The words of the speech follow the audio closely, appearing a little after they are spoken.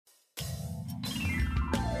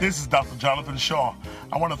This is Dr. Jonathan Shaw.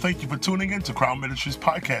 I want to thank you for tuning in to Crown Ministries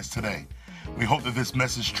podcast today. We hope that this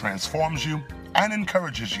message transforms you and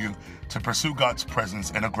encourages you to pursue God's presence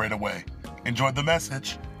in a greater way. Enjoy the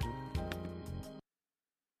message.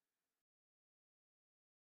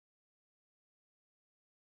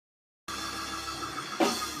 Let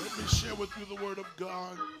me share with you the word of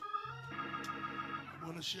God. I'm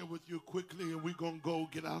going to share with you quickly, and we're going to go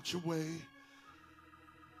get out your way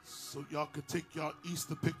so y'all could take y'all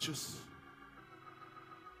Easter pictures.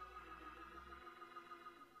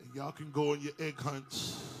 And y'all can go on your egg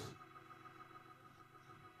hunts.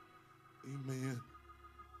 Amen.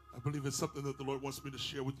 I believe it's something that the Lord wants me to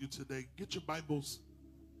share with you today. Get your Bibles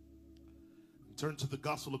and turn to the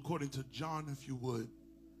Gospel according to John, if you would.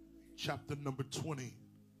 Chapter number 20.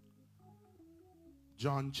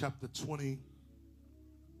 John chapter 20.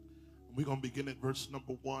 We're going to begin at verse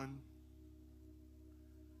number 1.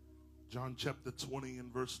 John chapter 20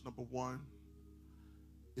 and verse number 1.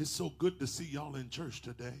 It's so good to see y'all in church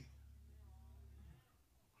today.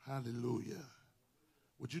 Hallelujah.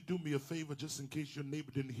 Would you do me a favor, just in case your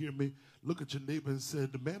neighbor didn't hear me? Look at your neighbor and say,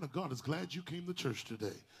 the man of God is glad you came to church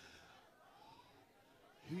today.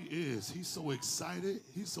 He is. He's so excited.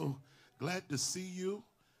 He's so glad to see you.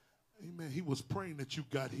 Amen. He was praying that you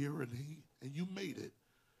got here, and you made it.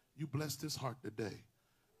 You blessed his heart today.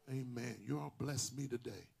 Amen. You all blessed me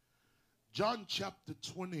today. John chapter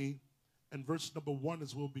 20 and verse number 1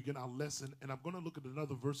 is where we'll begin our lesson. And I'm going to look at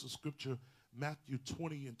another verse of scripture, Matthew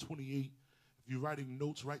 20 and 28. If you're writing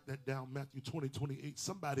notes, write that down, Matthew 20, 28.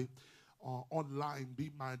 Somebody online, be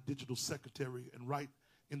my digital secretary and write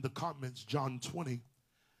in the comments John 20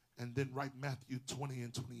 and then write Matthew 20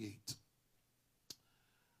 and 28.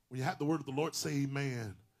 When you have the word of the Lord, say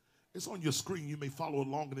amen. It's on your screen. You may follow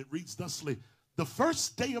along, and it reads thusly. The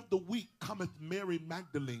first day of the week cometh Mary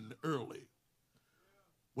Magdalene early,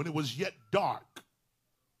 when it was yet dark,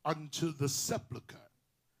 unto the sepulchre,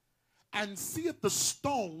 and seeth the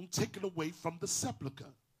stone taken away from the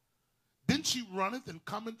sepulchre. Then she runneth and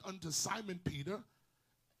cometh unto Simon Peter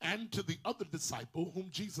and to the other disciple whom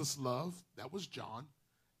Jesus loved, that was John,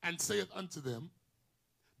 and saith unto them,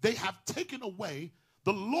 they have taken away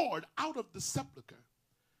the Lord out of the sepulchre,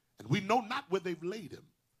 and we know not where they've laid him.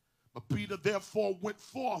 But Peter therefore went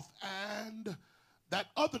forth and that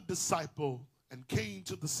other disciple and came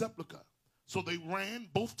to the sepulchre. So they ran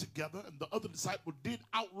both together, and the other disciple did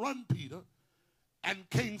outrun Peter and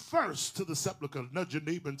came first to the sepulchre. Nudge your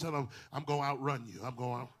neighbor and tell him, I'm going to outrun you.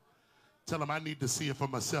 Tell him I need to see it for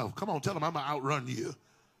myself. Come on, tell him I'm going to outrun you.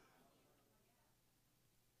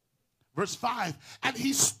 Verse 5, and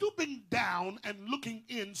he stooping down and looking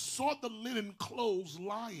in, saw the linen clothes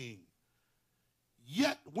lying.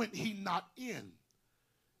 Yet went he not in.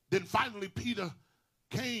 Then finally Peter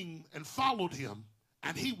came and followed him,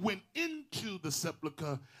 and he went into the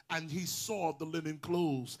sepulchre, and he saw the linen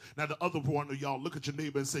clothes. Now the other one of y'all, look at your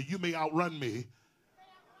neighbor and say, you may outrun me,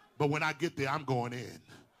 but when I get there, I'm going in.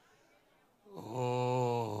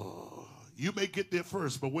 Oh, you may get there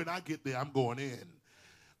first, but when I get there, I'm going in.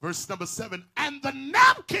 Verse number 7, and the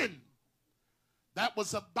napkin that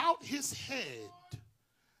was about his head,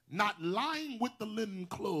 not lying with the linen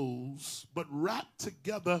clothes, but wrapped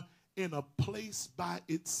together in a place by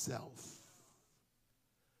itself.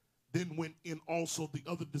 Then went in also the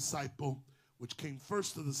other disciple, which came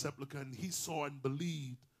first to the sepulchre, and he saw and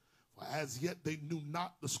believed. For as yet they knew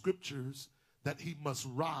not the scriptures, that he must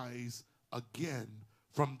rise again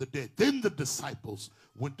from the dead. Then the disciples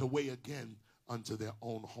went away again unto their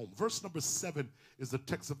own home. Verse number 7 is the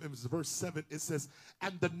text of images. Verse 7, it says,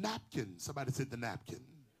 and the napkin, somebody said the napkin,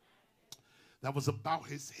 that was about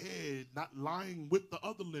his head, not lying with the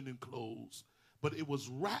other linen clothes, but it was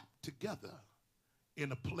wrapped together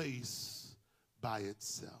in a place by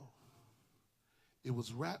itself. It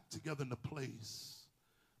was wrapped together in a place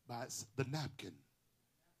by the napkin.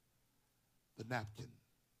 The napkin.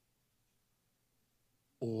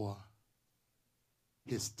 Or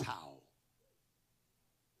his towel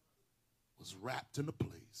was wrapped in a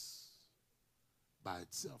place by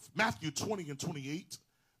itself. Matthew 20 and 28.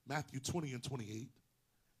 Matthew 20 and 28.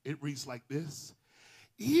 It reads like this.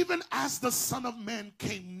 Even as the Son of Man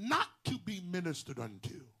came not to be ministered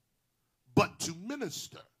unto, but to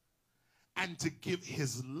minister, and to give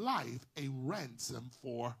his life a ransom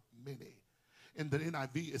for many. In the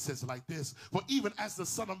NIV, it says like this. For even as the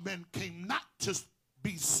Son of Man came not to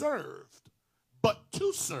be served, but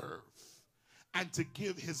to serve, and to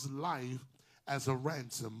give his life as a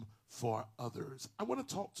ransom for others. I want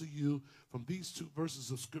to talk to you from these two verses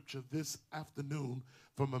of scripture this afternoon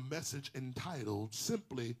from a message entitled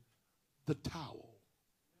simply The Towel.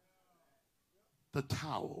 The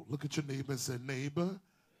towel. Look at your neighbor and say, neighbor,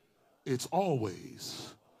 it's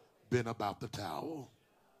always been about the towel.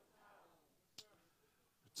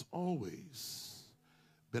 It's always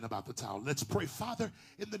been about the towel. Let's pray. Father,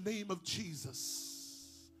 in the name of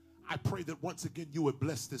Jesus, I pray that once again you would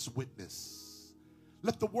bless this witness.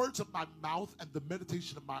 Let the words of my mouth and the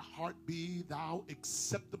meditation of my heart be thou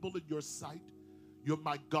acceptable in your sight. You're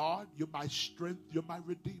my God, you're my strength, you're my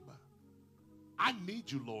Redeemer. I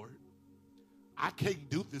need you, Lord. I can't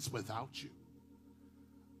do this without you.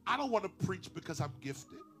 I don't want to preach because I'm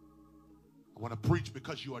gifted. I want to preach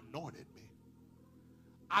because you anointed me.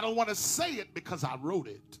 I don't want to say it because I wrote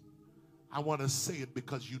it. I want to say it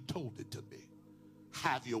because you told it to me.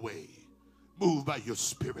 Have your way. Move by your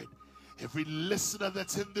spirit. Every listener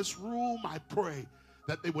that's in this room, I pray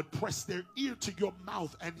that they would press their ear to your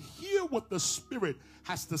mouth and hear what the Spirit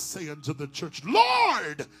has to say unto the church.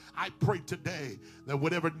 Lord, I pray today that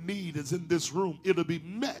whatever need is in this room, it'll be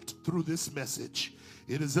met through this message.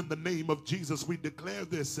 It is in the name of Jesus we declare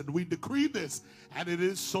this and we decree this, and it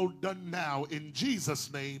is so done now in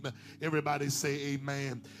Jesus' name. Everybody say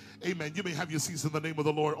amen. Amen. You may have your seats in the name of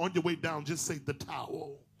the Lord. On your way down, just say the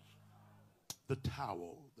towel. The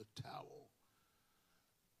towel. The towel.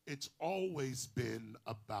 It's always been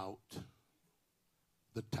about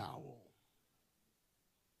the towel.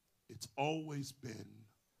 It's always been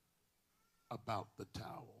about the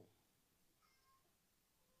towel.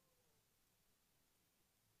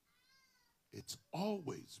 It's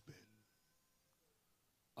always been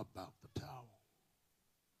about the towel.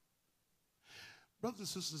 Brothers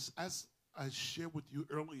and sisters, as I shared with you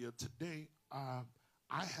earlier today, I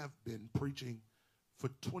have been preaching for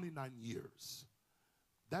 29 years.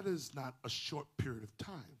 That is not a short period of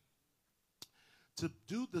time. To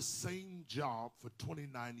do the same job for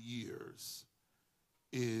 29 years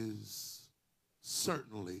is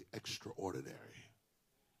certainly extraordinary.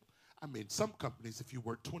 I mean, some companies, if you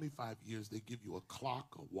work 25 years, they give you a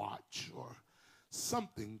clock, a watch, or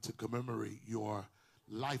something to commemorate your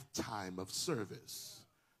lifetime of service.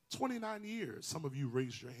 29 years. Some of you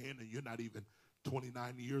raised your hand and you're not even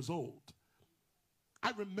 29 years old.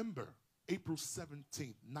 I remember April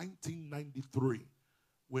 17th, 1993,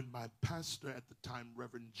 when my pastor at the time,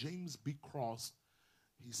 Reverend James B. Cross,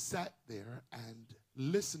 he sat there and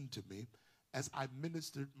listened to me as I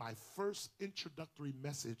ministered my first introductory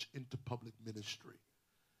message into public ministry.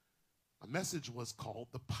 My message was called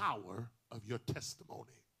The Power of Your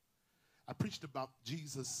Testimony. I preached about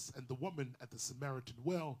Jesus and the woman at the Samaritan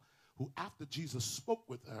well who, after Jesus spoke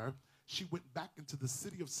with her, she went back into the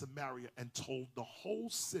city of Samaria and told the whole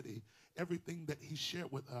city everything that he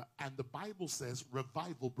shared with her. And the Bible says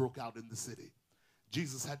revival broke out in the city.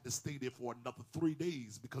 Jesus had to stay there for another 3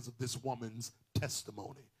 days because of this woman's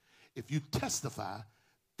testimony. If you testify,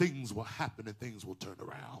 things will happen and things will turn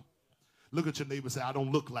around. Look at your neighbor and say, I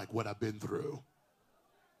don't look like what I've been through.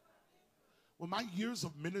 Well, my years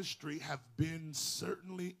of ministry have been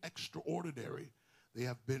certainly extraordinary. They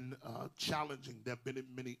have been challenging. There have been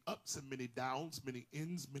many ups and many downs, many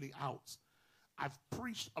ins, many outs. I've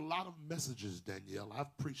preached a lot of messages, Danielle.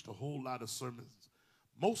 I've preached a whole lot of sermons.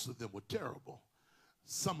 Most of them were terrible.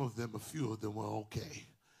 Some of them, a few of them were okay.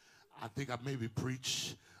 I think I maybe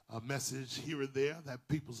preached a message here and there that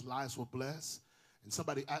people's lives were blessed. And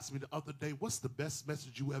somebody asked me the other day, what's the best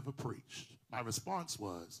message you ever preached? My response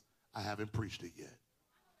was, I haven't preached it yet.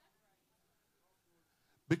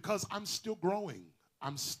 Because I'm still growing.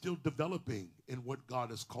 I'm still developing in what God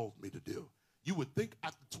has called me to do. You would think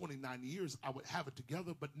after 29 years I would have it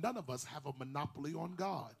together, but none of us have a monopoly on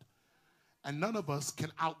God. And none of us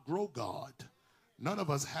can outgrow God. None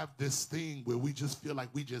of us have this thing where we just feel like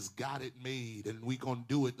we just got it made and we're going to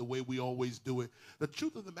do it the way we always do it. The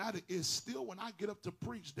truth of the matter is, still when I get up to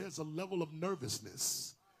preach, there's a level of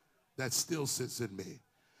nervousness that still sits in me.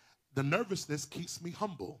 The nervousness keeps me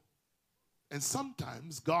humble. And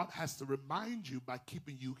sometimes God has to remind you by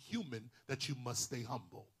keeping you human that you must stay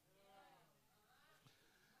humble.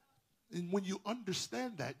 And when you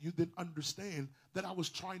understand that, you then understand that I was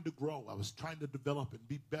trying to grow. I was trying to develop and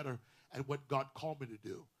be better at what God called me to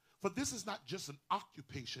do. For this is not just an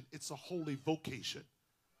occupation, it's a holy vocation.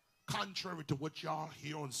 Contrary to what y'all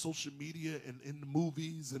hear on social media and in the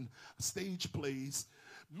movies and stage plays,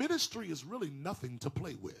 ministry is really nothing to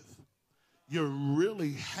play with. You're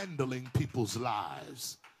really handling people's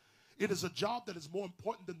lives. It is a job that is more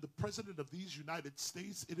important than the president of these United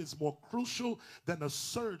States. It is more crucial than a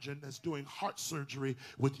surgeon that's doing heart surgery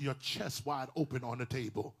with your chest wide open on a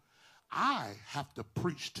table. I have to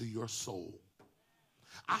preach to your soul.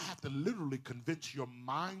 I have to literally convince your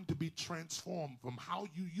mind to be transformed from how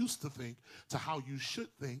you used to think to how you should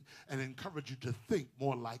think, and encourage you to think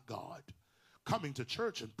more like God. Coming to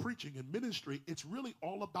church and preaching and ministry, it's really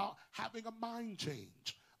all about having a mind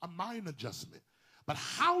change, a mind adjustment. But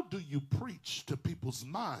how do you preach to people's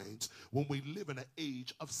minds when we live in an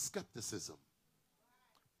age of skepticism,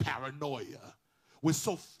 paranoia? We're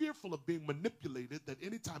so fearful of being manipulated that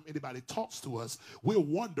anytime anybody talks to us, we're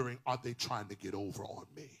wondering, are they trying to get over on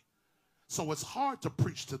me? So it's hard to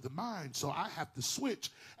preach to the mind. So I have to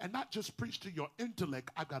switch and not just preach to your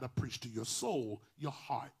intellect. I've got to preach to your soul, your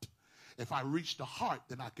heart. If I reach the heart,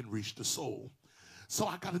 then I can reach the soul. So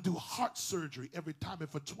I got to do heart surgery every time. And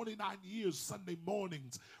for 29 years, Sunday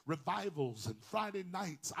mornings, revivals, and Friday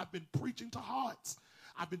nights, I've been preaching to hearts.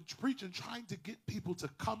 I've been preaching, trying to get people to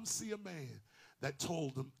come see a man that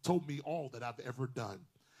told me all that I've ever done.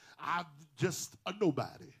 I'm just a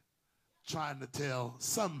nobody trying to tell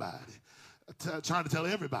somebody, trying to tell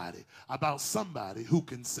everybody about somebody who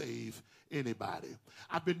can save anybody.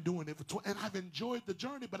 I've been doing it and I've enjoyed the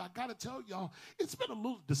journey, but I got to tell y'all, it's been a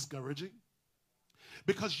little discouraging,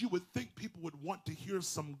 because you would think people would want to hear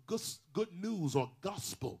some good news or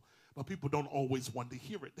gospel, but people don't always want to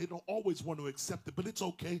hear it. They don't always want to accept it, but it's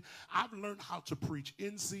okay. I've learned how to preach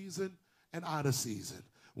in season and out of season.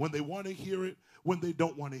 When they want to hear it, when they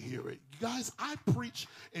don't want to hear it. You guys, I preach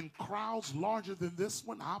in crowds larger than this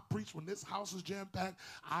one. I preach when this house is jam-packed.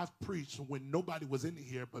 I've preached when nobody was in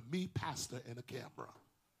here but me, pastor, and a camera.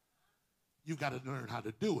 You got to learn how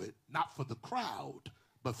to do it, not for the crowd,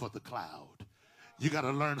 but for the cloud. You got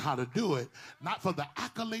to learn how to do it, not for the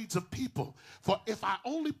accolades of people. For if I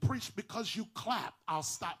only preach because you clap, I'll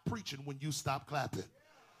stop preaching when you stop clapping.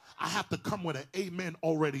 I have to come with an amen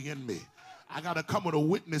already in me. I got to come with a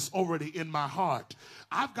witness already in my heart.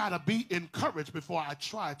 I've got to be encouraged before I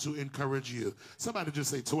try to encourage you. Somebody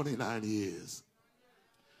just say 29 years.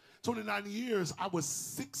 29 years. I was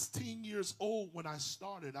 16 years old when I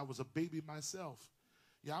started. I was a baby myself.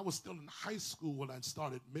 Yeah, I was still in high school when I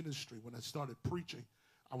started ministry, when I started preaching.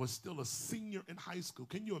 I was still a senior in high school.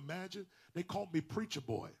 Can you imagine? They called me preacher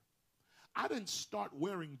boy. I didn't start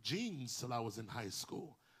wearing jeans till I was in high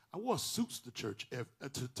school. I wore suits to church,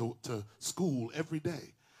 to school every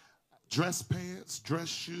day. Dress pants, dress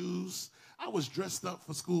shoes. I was dressed up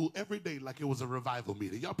for school every day like it was a revival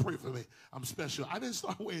meeting. Y'all pray for me. I'm special. I didn't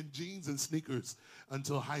start wearing jeans and sneakers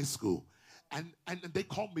until high school. And they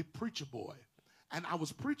called me preacher boy. And I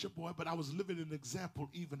was preacher boy, but I was living an example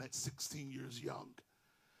even at 16 years young.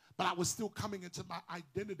 But I was still coming into my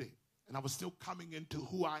identity, and I was still coming into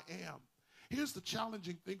who I am. Here's the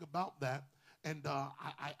challenging thing about that, and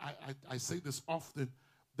I say this often,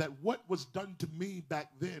 that what was done to me back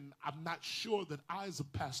then, I'm not sure that I as a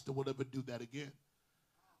pastor would ever do that again.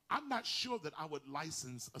 I'm not sure that I would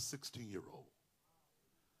license a 16-year-old.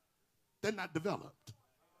 They're not developed.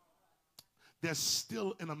 They're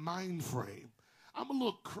still in a mind frame. I'm a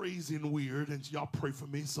little crazy and weird, and y'all pray for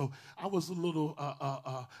me. So I was a little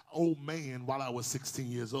old man while I was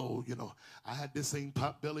 16 years old. You know, I had this same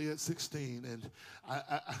pot belly at 16, and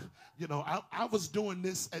I was doing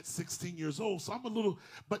this at 16 years old. So I'm a little,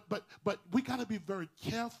 but we got to be very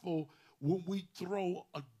careful when we throw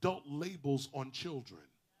adult labels on children.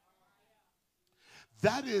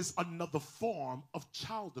 That is another form of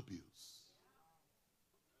child abuse.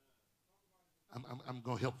 I'm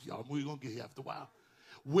going to help y'all. We're going to get here after a while.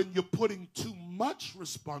 When you're putting too much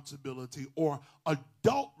responsibility or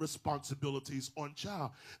adult responsibilities on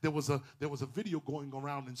child. There was a video going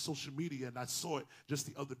around in social media, and I saw it just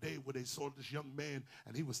the other day where they saw this young man,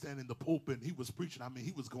 and he was standing in the pulpit, and he was preaching. I mean,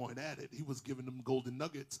 he was going at it. He was giving them golden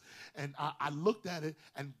nuggets. And I looked at it,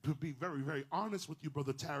 and to be very, very honest with you,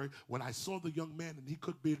 Brother Terry, when I saw the young man, and he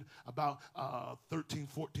could be about 13,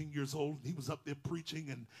 14 years old, and he was up there preaching,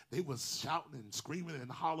 and they was shouting and screaming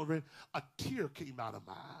and hollering, a tear came out of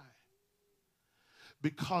my eye.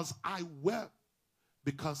 Because I wept,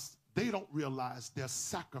 because they don't realize they're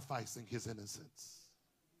sacrificing his innocence.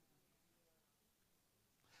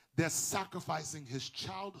 They're sacrificing his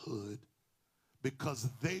childhood because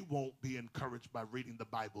they won't be encouraged by reading the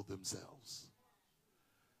Bible themselves.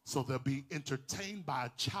 So they'll be entertained by a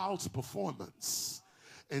child's performance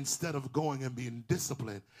instead of going and being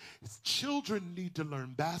disciplined. Children need to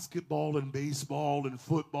learn basketball and baseball and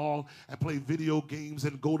football and play video games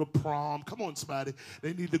and go to prom. Come on, somebody.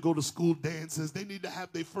 They need to go to school dances. They need to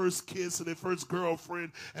have their first kiss and their first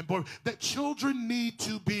girlfriend and boy. That children need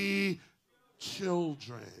to be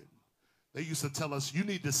children. They used to tell us, you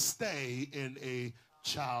need to stay in a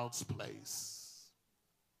child's place.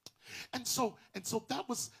 And so that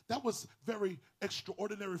was very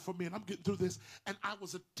extraordinary for me. And I'm getting through this. And I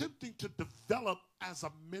was attempting to develop as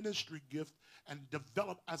a ministry gift and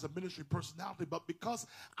develop as a ministry personality. But because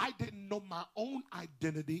I didn't know my own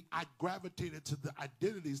identity, I gravitated to the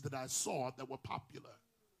identities that I saw that were popular.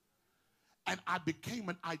 And I became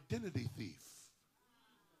an identity thief.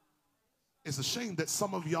 It's a shame that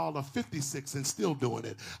some of y'all are 56 and still doing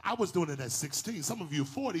it. I was doing it at 16. Some of you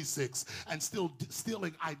 46 and still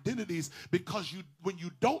stealing identities because when you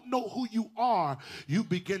don't know who you are, you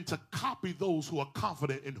begin to copy those who are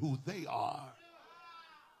confident in who they are.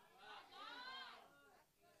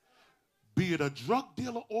 Be it a drug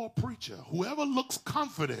dealer or a preacher, whoever looks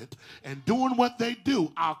confident in doing what they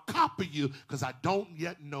do, I'll copy you because I don't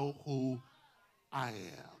yet know who I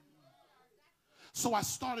am. So I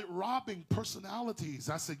started robbing personalities.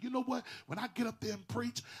 I said, you know what? When I get up there and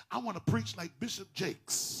preach, I want to preach like Bishop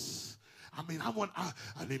Jakes. I mean, I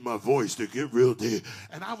need my voice to get real deep.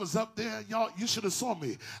 And I was up there, y'all, you should have saw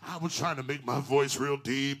me. I was trying to make my voice real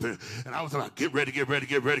deep. And I was like, get ready, get ready,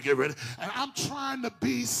 get ready, get ready. And I'm trying to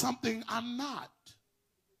be something I'm not.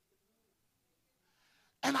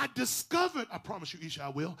 And I discovered, I promise you, Isha, I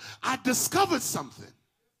will. I discovered something.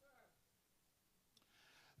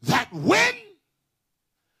 That when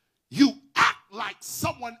you act like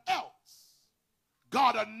someone else,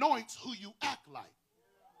 God anoints who you act like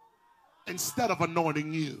instead of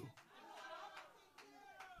anointing you.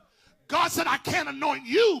 God said, I can't anoint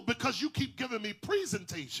you because you keep giving me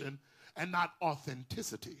presentation and not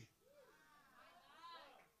authenticity.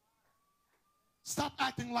 Stop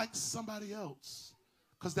acting like somebody else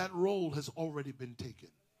because that role has already been taken.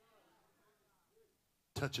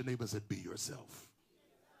 Touch your neighbor and say, be yourself.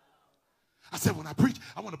 I said, when I preach,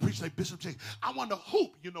 I want to preach like Bishop Jakes. I want to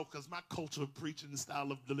hoop, because my culture of preaching and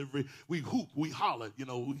style of delivery, we hoop, we holler,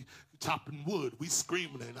 we chopping wood, we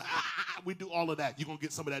screaming, and we do all of that. You're going to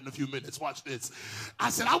get some of that in a few minutes. Watch this. I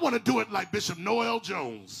said, I want to do it like Bishop Noel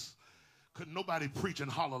Jones. Couldn't nobody preach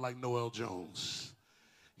and holler like Noel Jones.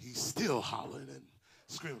 He's still hollering and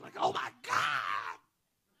screaming like, oh, my God.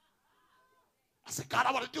 I said, God,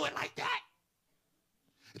 I want to do it like that.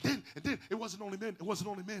 And then it wasn't only men. It wasn't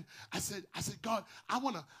only men. I said, God, I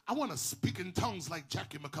wanna speak in tongues like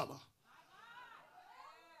Jackie McCullough.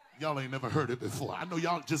 Y'all ain't never heard it before. I know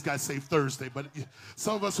y'all just got saved Thursday, but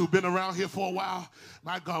some of us who've been around here for a while,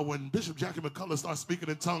 my God, when Bishop Jackie McCullough starts speaking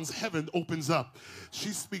in tongues, heaven opens up.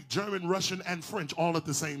 She speaks German, Russian, and French all at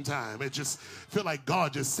the same time. It just feel like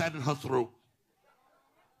God just sat in her throat.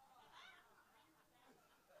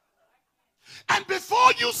 And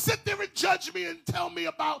before you sit there and judge me and tell me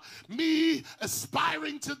about me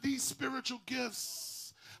aspiring to these spiritual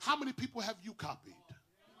gifts, how many people have you copied?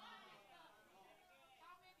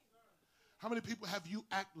 How many people have you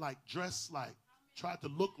act like, dress like, try to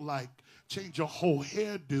look like, change your whole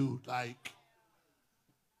hairdo like,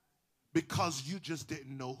 because you just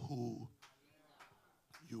didn't know who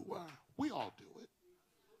you were? We all do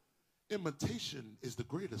it. Imitation is the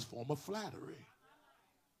greatest form of flattery.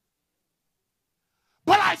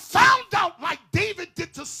 But I found out, like David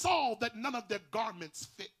did to Saul, that none of their garments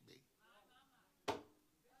fit me.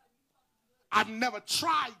 I've never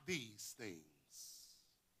tried these things.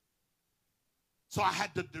 So I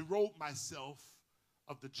had to derobe myself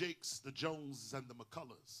of the Jakes, the Joneses, and the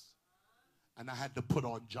McCulloughs. And I had to put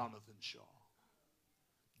on Jonathan Shaw.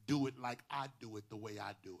 Do it like I do it, the way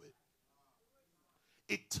I do it.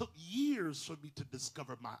 It took years for me to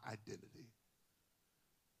discover my identity.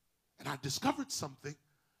 And I discovered something,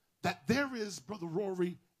 that there is, Brother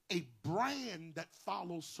Rory, a brand that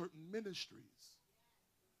follows certain ministries.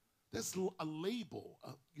 There's a label,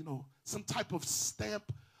 some type of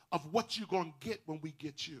stamp of what you're going to get when we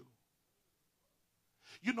get you.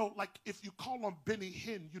 Like if you call on Benny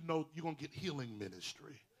Hinn, you're going to get healing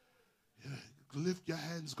ministry. Yeah, lift your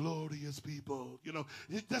hands, glorious people.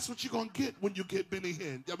 That's what you're going to get when you get Benny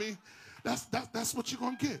Hinn. I mean, that's what you're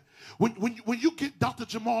going to get. When you get Dr.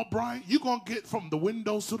 Jamal Bryant, you're going to get from the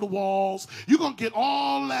windows to the walls. You're going to get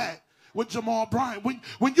all that with Jamal Bryant.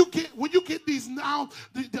 When you get these now,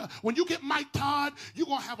 when you get Mike Todd, you're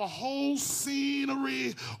going to have a whole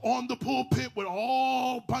scenery on the pulpit with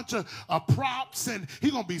all bunch of props, and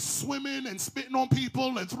he's going to be swimming and spitting on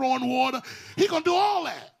people and throwing water. He's going to do all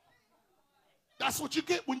that. That's what you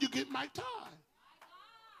get when you get Mike Todd.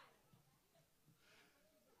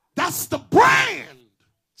 That's the brand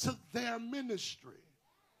to their ministry.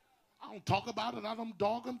 I don't talk about it. I don't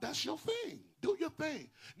dog them. That's your thing. Do your thing.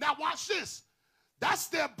 Now watch this. That's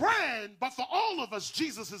their brand, but for all of us,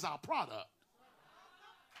 Jesus is our product.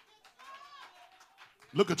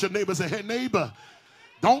 Look at your neighbor and say, hey, neighbor,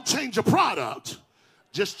 don't change your product.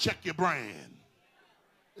 Just check your brand.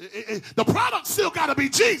 The product still got to be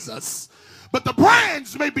Jesus, but the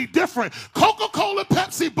brands may be different. Coca-Cola,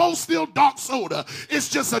 Pepsi, both still dark soda. It's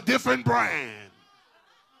just a different brand.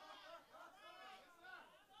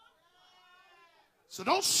 So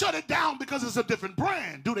don't shut it down because it's a different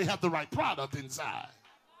brand. Do they have the right product inside?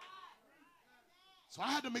 So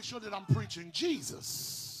I had to make sure that I'm preaching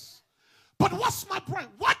Jesus. But what's my brand?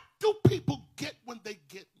 What do people get when they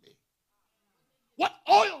get me? What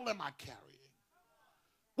oil am I carrying?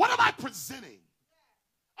 What am I presenting?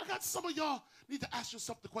 I got some of y'all need to ask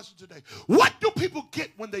yourself the question today. What do people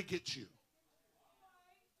get when they get you?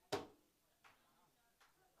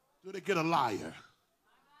 Do they get a liar?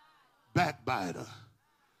 Backbiter?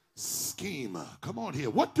 Schemer? Come on here.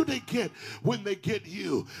 What do they get when they get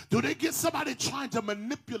you? Do they get somebody trying to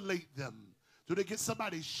manipulate them? Do they get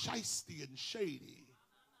somebody shisty and shady?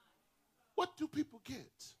 What do people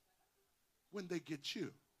get when they get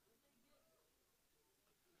you?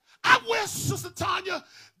 I wish, Sister Tanya,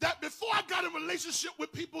 that before I got in a relationship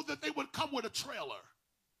with people that they would come with a trailer.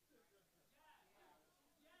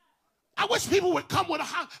 I wish people would come with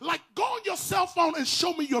like, go on your cell phone and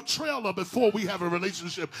show me your trailer before we have a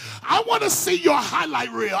relationship. I want to see your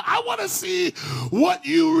highlight reel. I want to see what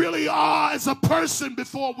you really are as a person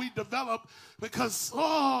before we develop. Because,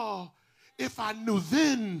 if I knew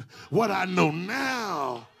then what I know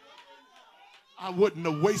now, I wouldn't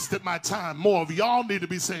have wasted my time. More of y'all need to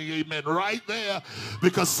be saying amen right there,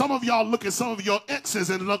 because some of y'all look at some of your exes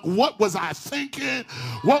and look, what was I thinking?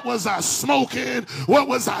 What was I smoking? What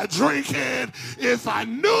was I drinking? If I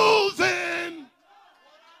knew then.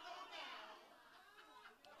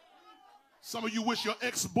 Some of you wish your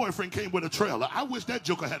ex-boyfriend came with a trailer. I wish that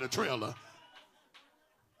joker had a trailer.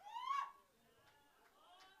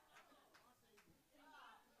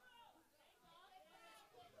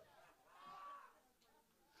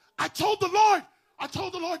 I told the Lord,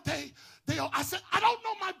 I said, I don't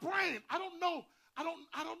know my brand. I don't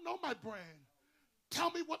know my brand.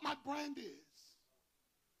 Tell me what my brand is.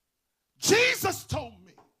 Jesus told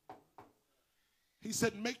me. He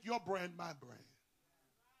said, make your brand my brand.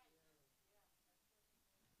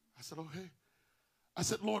 I said, okay. I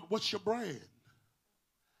said, Lord, what's your brand?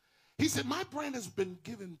 He said, my brand has been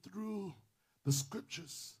given through the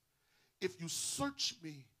scriptures. If you search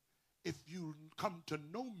me, if you come to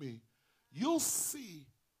know me, you'll see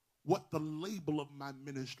what the label of my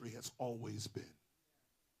ministry has always been.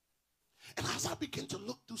 And as I begin to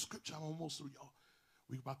look through scripture, I'm almost through, y'all.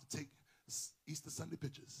 We're about to take Easter Sunday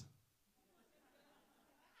pictures.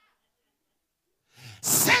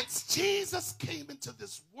 Since Jesus came into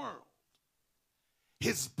this world,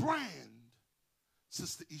 his brand,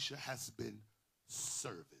 Sister Isha, has been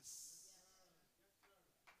service.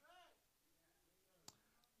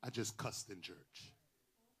 I just cussed in church.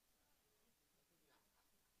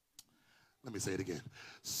 Let me say it again.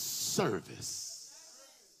 Service.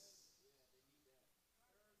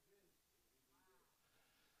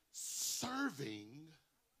 Serving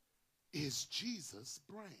is Jesus'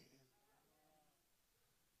 brand.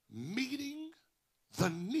 Meeting the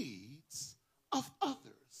needs of others.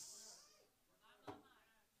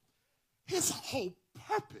 His whole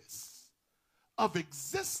purpose of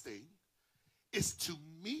existing is to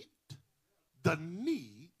meet the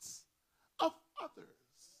needs of others.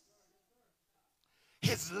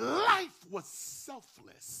 His life was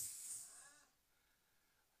selfless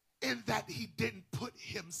in that he didn't put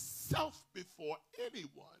himself before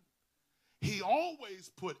anyone. He always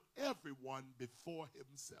put everyone before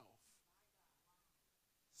himself.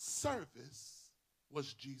 Service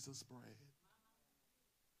was Jesus' brand.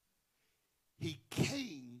 He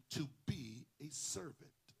came to be a servant.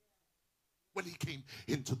 When he came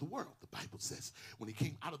into the world, the Bible says, when he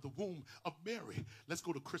came out of the womb of Mary, let's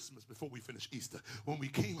go to Christmas before we finish Easter. When we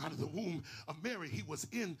came out of the womb of Mary, he was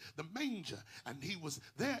in the manger, and he was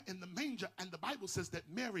there in the manger, and the Bible says that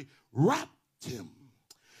Mary wrapped him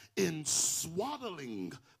in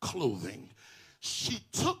swaddling clothing. She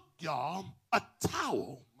took, y'all, a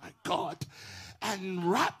towel, my God,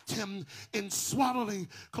 and wrapped him in swaddling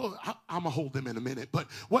clothing. I'm going to hold them in a minute. But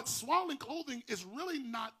what swaddling clothing is really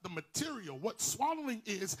not the material. What swaddling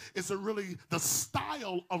is really the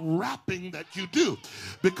style of wrapping that you do.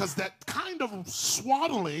 Because that kind of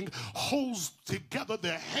swaddling holds together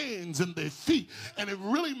their hands and their feet. And it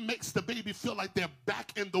really makes the baby feel like they're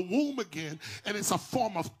back in the womb again. And it's a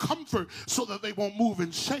form of comfort so that they won't move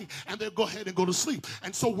and shake. And they'll go ahead and go to sleep.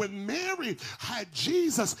 And so when Mary had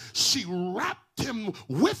Jesus, she wrapped him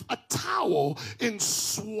with a towel in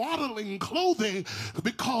swaddling clothing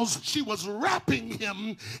because she was wrapping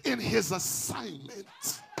him in his assignment.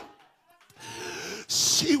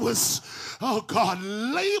 she was, oh God,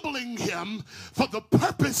 labeling him for the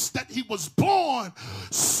purpose that he was born.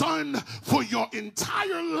 Son, for your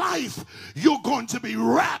entire life, you're going to be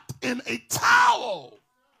wrapped in a towel.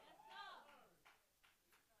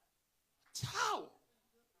 Towel.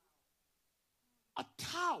 A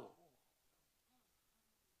towel.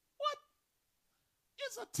 What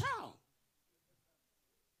is a towel?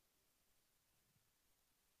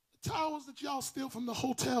 The towels that y'all steal from the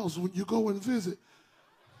hotels when you go and visit.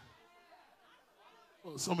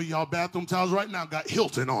 Well, some of y'all bathroom towels right now got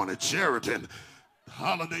Hilton on it, Sheraton,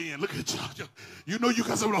 Holiday Inn. Look at y'all. You know you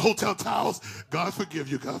got some of the hotel towels. God forgive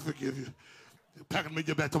you. God forgive you. Pack them in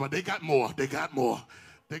your bathroom. They got more. They got more.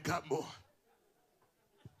 They got more.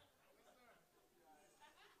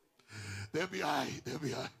 They'll be all right. They'll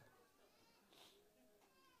be all right.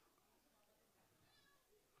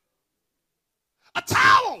 A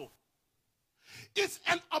towel is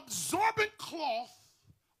an absorbent cloth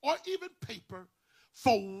or even paper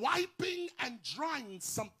for wiping and drying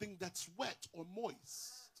something that's wet or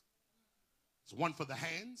moist. It's one for the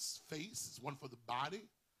hands, face. It's one for the body,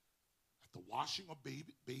 after washing or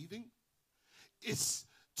bathing. It's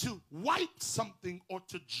to wipe something or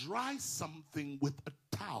to dry something with a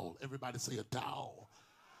towel. Everybody say a towel.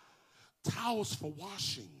 Towels for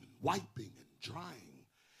washing, wiping, and drying.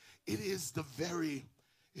 It is the very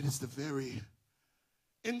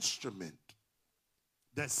instrument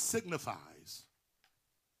that signifies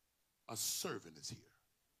a servant is here.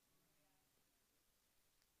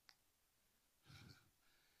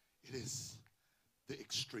 It is the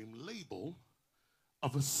extreme label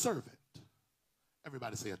of a servant.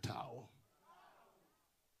 Everybody say a towel.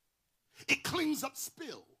 It cleans up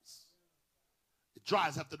spills. It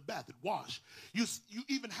dries after the bath. It washes. You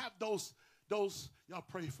even have those, y'all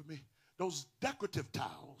pray for me, those decorative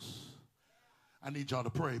towels. I need y'all to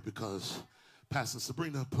pray because Pastor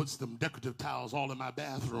Sabrina puts them decorative towels all in my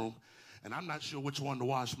bathroom, and I'm not sure which one to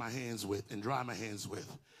wash my hands with and dry my hands with.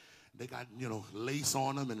 They got, lace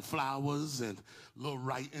on them and flowers and little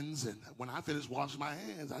writings. And when I finish washing my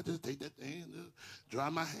hands, I just take that thing and dry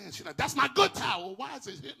my hands. She's like, that's my good towel. Why is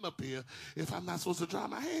it hitting up here if I'm not supposed to dry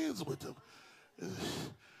my hands with them?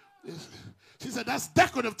 She said, that's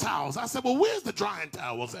decorative towels. I said, well, where's the drying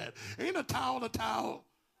towels at? Ain't a towel a towel?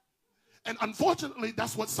 And unfortunately,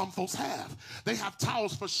 that's what some folks have. They have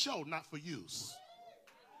towels for show, not for use.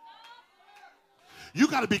 You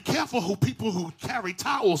got to be careful who people who carry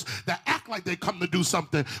towels that act like they come to do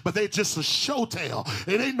something, but they're just a show tale.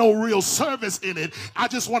 It ain't no real service in it. I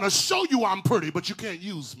just want to show you I'm pretty, but you can't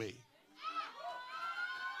use me.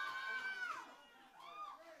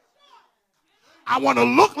 I want to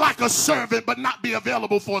look like a servant, but not be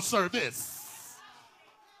available for service.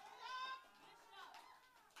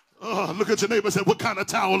 Oh, look at your neighbor and say, what kind of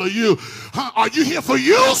towel are you? Huh? Are you here for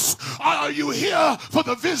use? Or are you here for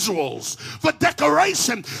the visuals, for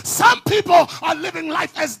decoration? Some people are living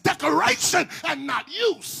life as decoration and not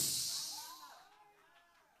use.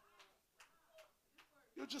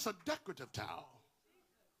 You're just a decorative towel.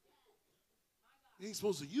 You ain't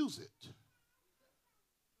supposed to use it.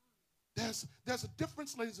 There's a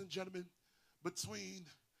difference, ladies and gentlemen, between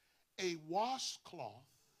a washcloth,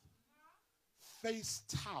 face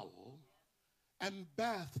towel, and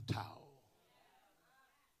bath towel.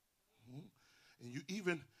 And you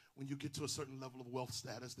even, when you get to a certain level of wealth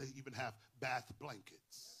status, they even have bath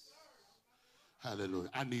blankets. Hallelujah.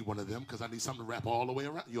 I need one of them because I need something to wrap all the way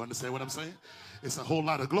around. You understand what I'm saying? It's a whole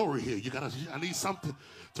lot of glory here. I need something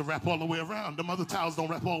to wrap all the way around. Them other towels don't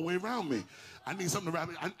wrap all the way around me. I need something to wrap.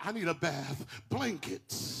 I need a bath blanket.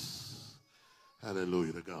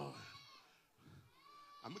 Hallelujah to God.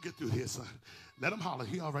 I'm going to get through here, son. Let them holler.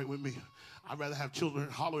 He all right with me. I'd rather have children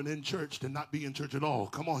hollering in church than not be in church at all.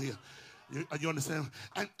 Come on here. You understand?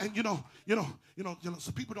 And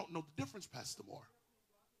so people don't know the difference, Pastor Moore.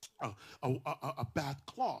 A bath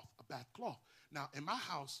cloth. Now, in my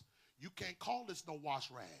house, you can't call this no wash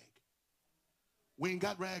rag. We ain't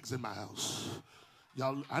got rags in my house.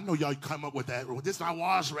 Y'all, I know y'all come up with that. This is not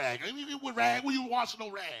wash rag. With rag, we you wash no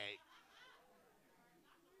rag.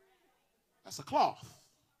 That's a cloth.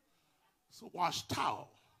 It's a wash towel.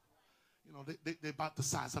 They're about the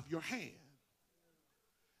size of your hand.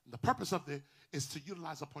 And the purpose of it is to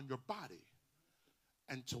utilize upon your body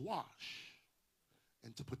and to wash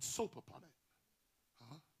and to put soap upon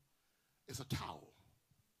it. It's a towel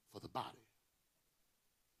for the body.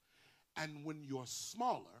 And when you're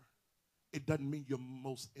smaller, it doesn't mean you're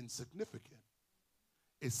most insignificant.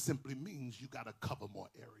 It simply means you got to cover more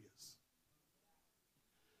areas.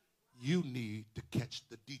 You need to catch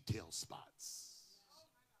the detail spots.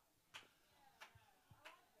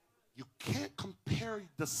 You can't compare compare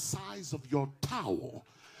the size of your towel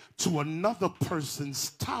to another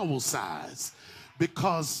person's towel size,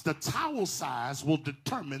 because the towel size will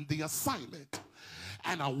determine the assignment.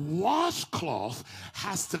 And a washcloth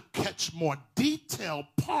has to catch more detailed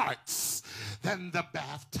parts than the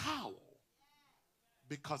bath towel.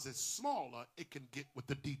 Because it's smaller, it can get with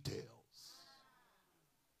the details.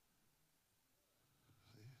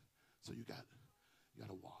 So you got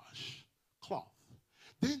a wash cloth.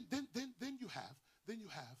 Then you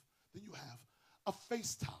have a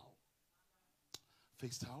face towel.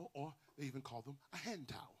 Face towel, or they even call them a hand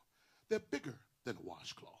towel. They're bigger than a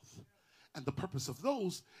washcloth. And the purpose of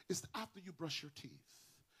those is after you brush your teeth,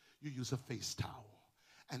 you use a face towel.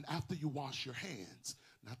 And after you wash your hands,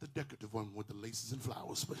 not the decorative one with the laces and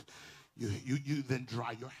flowers, but you then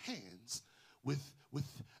dry your hands with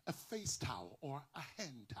a face towel or a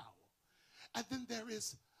hand towel. And then there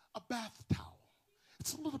is a bath towel.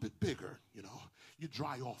 It's a little bit bigger, you know. You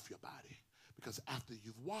dry off your body, because after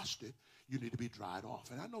you've washed it, you need to be dried off.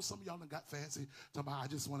 And I know some of y'all done got fancy, talking about, I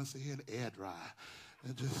just want to sit here and air dry.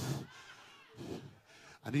 And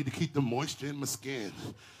I need to keep the moisture in my skin.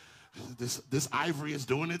 This ivory is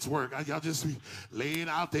doing its work. Y'all just be laying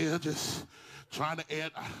out there just trying to air.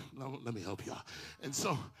 No, let me help y'all. And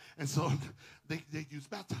so they use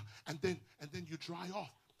bath towel, and then you dry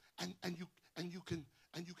off, and you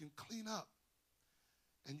can clean up,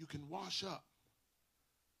 and you can wash up.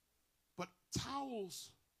 But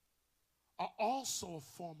towels are also a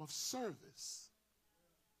form of service.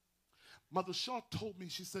 Mother Shaw told me,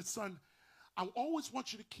 she said, son, I always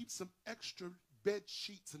want you to keep some extra bed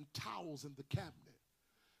sheets and towels in the cabinet,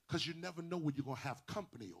 because you never know when you're going to have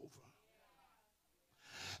company over.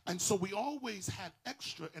 And so we always had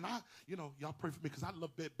extra, and y'all pray for me, because I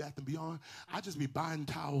love Bed Bath & Beyond. I just be buying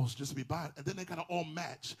towels, and then they got to all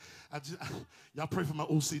match. Y'all pray for my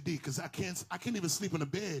OCD, because I can't even sleep in a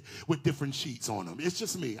bed with different sheets on them. It's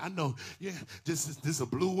just me. I know, yeah, this is a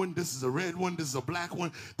blue one, this is a red one, this is a black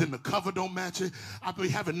one, then the cover don't match it. I be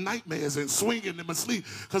having nightmares and swinging in my sleep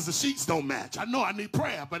because the sheets don't match. I know I need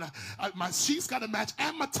prayer, but my sheets got to match,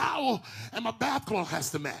 and my towel and my bath cloth has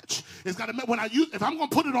to match. It's got to match. If I'm going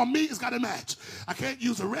to put it on me, it's got to match. I can't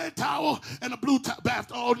use a red towel and a blue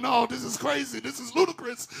bath. Oh no, this is crazy. This is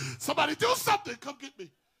ludicrous. Somebody do something. Come get me.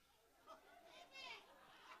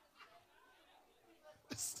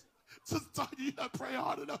 You not pray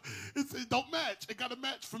hard enough. It don't match. It got to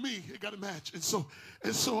match for me. It got to match. And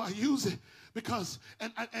so I use it because,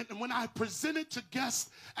 and when I present it to guests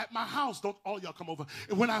at my house, don't all y'all come over.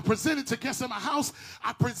 And when I present it to guests at my house,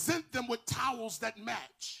 I present them with towels that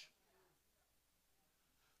match.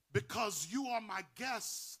 Because you are my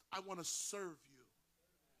guest, I want to serve you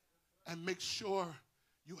and make sure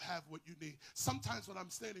you have what you need. Sometimes when I'm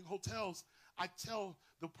staying in hotels, I tell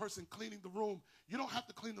the person cleaning the room, you don't have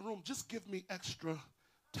to clean the room, just give me extra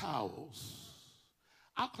towels.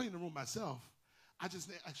 I'll clean the room myself. I just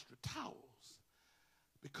need extra towels,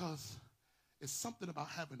 because it's something about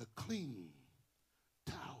having a clean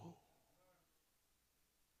towel.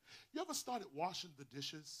 You ever started washing the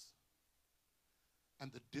dishes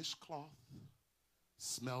and the dishcloth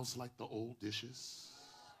smells like the old dishes?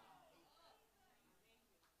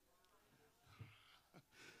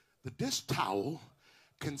 The dish towel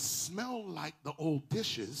can smell like the old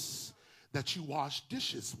dishes that you wash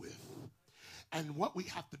dishes with. And what we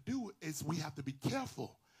have to do is we have to be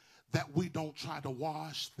careful that we don't try to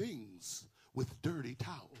wash things with dirty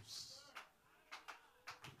towels.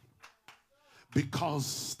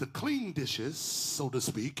 Because the clean dishes, so to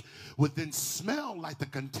speak, would then smell like the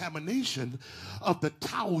contamination of the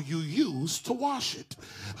towel you use to wash it.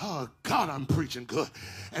 Oh, God, I'm preaching good.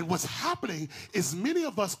 And what's happening is many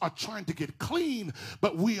of us are trying to get clean,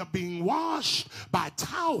 but we are being washed by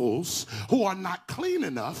towels who are not clean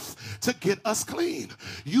enough to get us clean.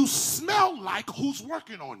 You smell like who's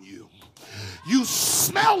working on you. You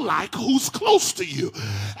smell like who's close to you.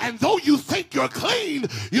 And though you think you're clean,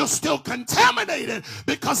 you're still contaminated,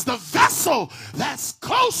 because the vessel that's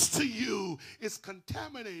close to you is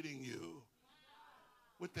contaminating you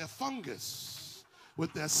with their fungus,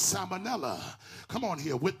 with their salmonella. Come on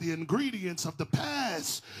here, with the ingredients of the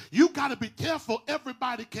past. You got to be careful.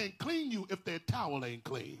 Everybody can't clean you if their towel ain't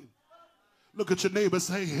clean. Look at your neighbor,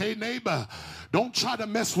 say, hey neighbor, don't try to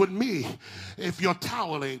mess with me if your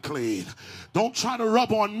towel ain't clean. Don't try to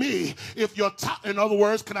rub on me if your towel, in other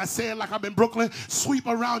words, can I say it like I'm in Brooklyn? Sweep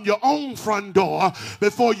around your own front door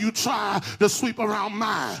before you try to sweep around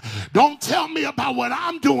mine. Don't tell me about what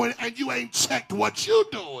I'm doing and you ain't checked what you're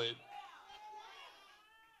doing.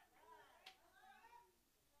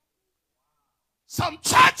 Some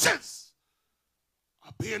churches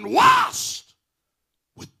are being washed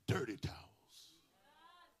dirty towels.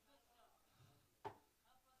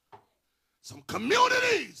 Some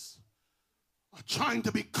communities are trying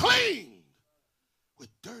to be cleaned with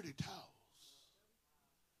dirty towels.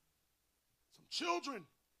 Some children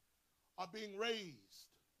are being raised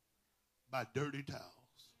by dirty towels.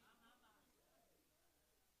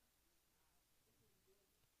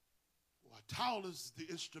 Well, a towel is the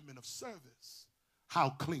instrument of service. How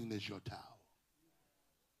clean is your towel?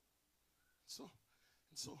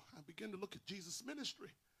 So I begin to look at Jesus' ministry,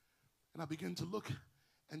 and I begin to look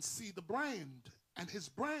and see the brand, and his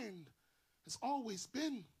brand has always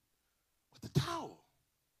been with the towel.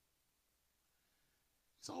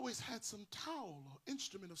 He's always had some towel or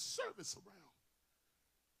instrument of service around.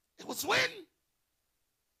 It was when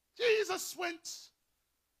Jesus went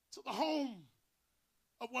to the home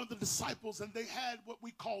of one of the disciples, and they had what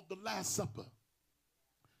we called the Last Supper,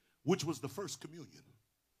 which was the first communion.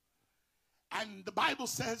 And the Bible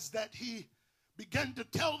says that he began to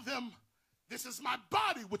tell them, this is my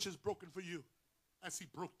body which is broken for you. As he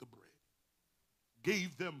broke the bread,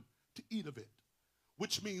 gave them to eat of it,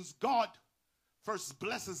 which means God first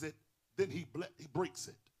blesses it, then he breaks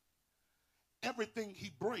it. Everything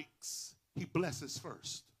he breaks, he blesses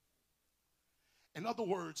first. In other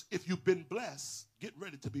words, if you've been blessed, get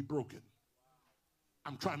ready to be broken.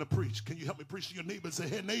 I'm trying to preach. Can you help me preach to your neighbor and say,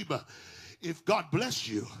 hey, neighbor, if God bless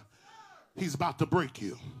you, he's about to break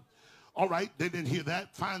you. All right, they didn't hear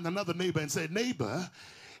that. Find another neighbor and say, neighbor,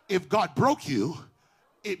 if God broke you,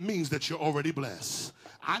 it means that you're already blessed.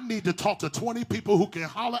 I need to talk to 20 people who can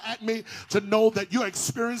holler at me to know that you're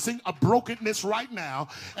experiencing a brokenness right now,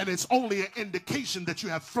 and it's only an indication that you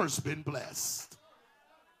have first been blessed.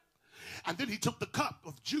 And then he took the cup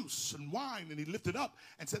of juice and wine, and he lifted up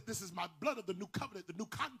and said, this is my blood of the new covenant, the new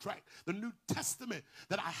contract, the new testament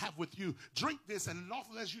that I have with you. Drink this, and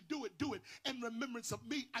often as you do it in remembrance of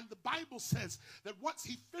me. And the Bible says that once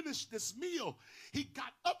he finished this meal, he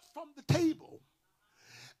got up from the table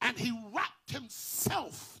and he wrapped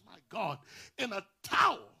himself, my God, in a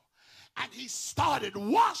towel, and he started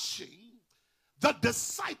washing the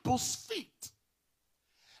disciples' feet.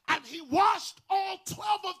 And he washed all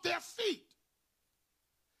 12 of their feet.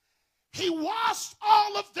 He washed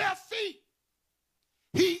all of their feet.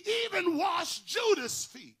 He even washed Judas'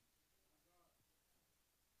 feet.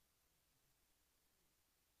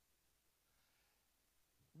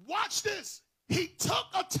 Watch this. He took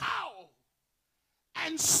a towel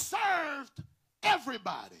and served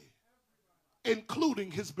everybody,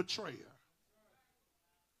 including his betrayer.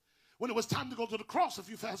 When it was time to go to the cross, if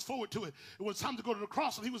you fast forward to it, it was time to go to the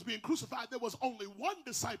cross and he was being crucified. There was only one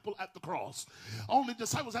disciple at the cross. Only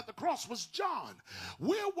disciples at the cross was John.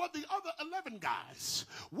 Where were the other 11 guys?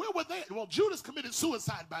 Where were they? Well, Judas committed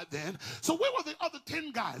suicide by then. So where were the other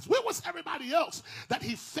 10 guys? Where was everybody else that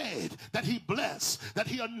he fed, that he blessed, that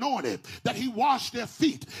he anointed, that he washed their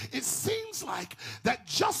feet? It seems like that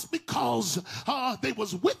just because they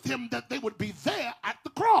was with him, that they would be there at the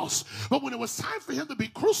cross. But when it was time for him to be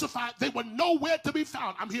crucified, they were nowhere to be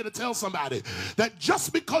found. I'm here to tell somebody that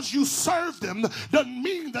just because you serve them doesn't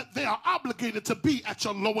mean that they are obligated to be at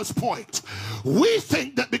your lowest point. We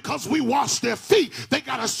think that because we wash their feet, they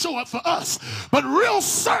got to show up for us. But real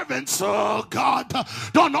servants, oh God,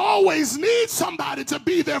 don't always need somebody to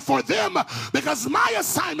be there for them, because my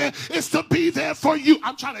assignment is to be there for you.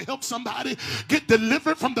 I'm trying to help somebody get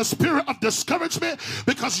delivered from the spirit of discouragement,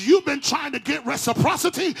 because you've been trying to get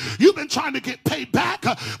reciprocity. You've been trying to get paid back,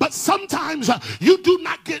 but sometimes you do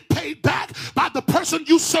not get paid back by the person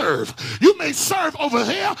you serve. You may serve over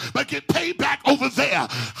here, but get paid back over there.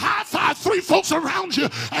 High five 3 folks around you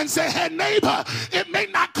and say, hey, neighbor, it may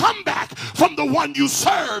not come back from the one you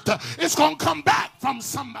served. It's going to come back from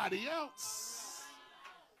somebody else.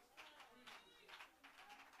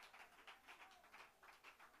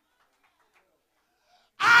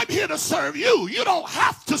 I'm here to serve you. You don't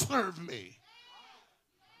have to serve me.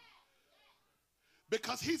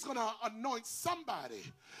 Because he's going to anoint somebody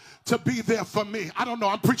to be there for me. I don't know.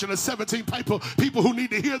 I'm preaching to 17 people who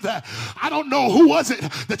need to hear that. I don't know who was it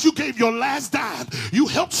that you gave your last dime. You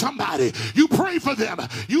helped somebody. You prayed for them.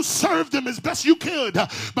 You served them as best you could.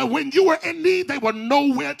 But when you were in need, they were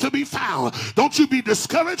nowhere to be found. Don't you be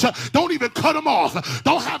discouraged. Don't even cut them off.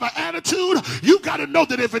 Don't have an attitude. You got to know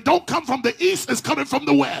that if it don't come from the east, it's coming from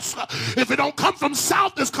the west. If it don't come from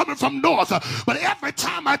south, it's coming from north. But every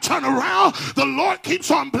time I turn around, the Lord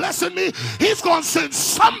keeps on blessing me. He's going to send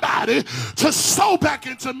somebody to sow back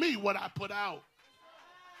into me what I put out.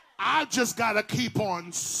 I just got to keep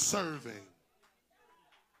on serving.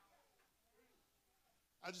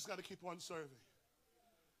 I just got to keep on serving.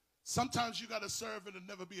 Sometimes you got to serve and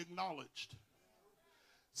never be acknowledged.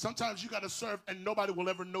 Sometimes you got to serve and nobody will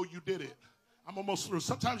ever know you did it. I'm almost through.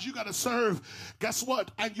 Sometimes you got to serve, guess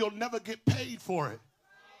what? And you'll never get paid for it.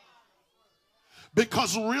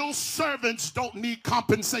 Because real servants don't need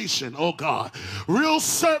compensation. Oh God. Real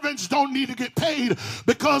servants don't need to get paid,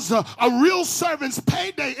 because a real servant's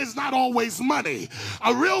payday is not always money.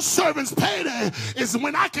 A real servant's payday is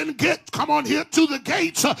when I can get, come on here, to the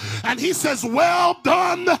gates, and he says, well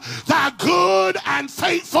done, thy good and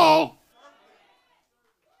faithful.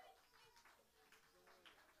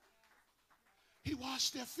 He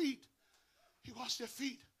washed their feet. He washed their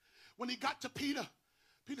feet. When he got to Peter,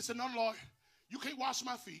 Peter said, no, Lord, you can't wash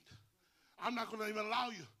my feet. I'm not going to even allow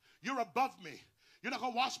you. You're above me. You're not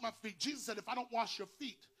going to wash my feet. Jesus said, if I don't wash your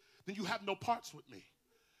feet, then you have no parts with me.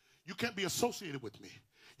 You can't be associated with me.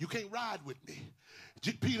 You can't ride with me.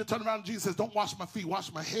 Peter turned around and Jesus says, don't wash my feet.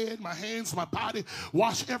 Wash my head, my hands, my body.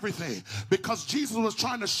 Wash everything. Because Jesus was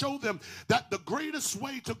trying to show them that the greatest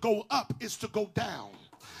way to go up is to go down.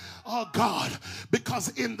 Oh God, because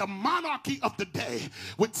in the monarchy of the day,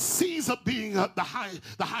 with Caesar being the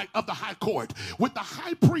high court, with the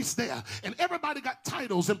high priest there, and everybody got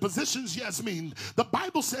titles and positions, Yasmin, the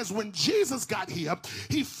Bible says when Jesus got here,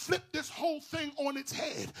 he flipped this whole thing on its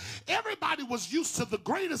head. Everybody was used to the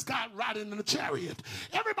greatest guy riding in the chariot.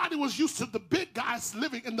 Everybody was used to the big guys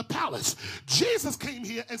living in the palace. Jesus came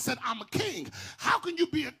here and said, I'm a king. How can you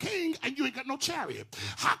be a king and you ain't got no chariot?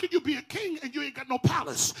 How can you be a king and you ain't got no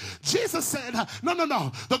palace? Jesus said,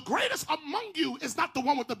 no. The greatest among you is not the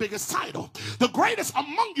one with the biggest title. The greatest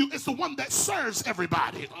among you is the one that serves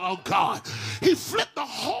everybody. Oh, God. He flipped the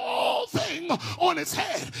whole thing on its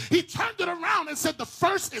head. He turned it around and said the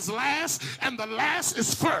first is last and the last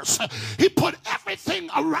is first. He put everything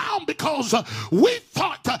around because we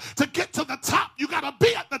thought to get to the top, you got to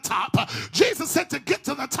be at the top. Jesus said to get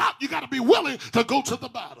to the top, you got to be willing to go to the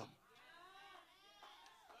bottom.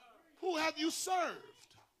 Who have you served?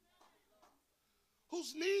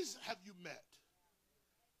 Whose needs have you met?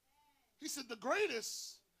 He said the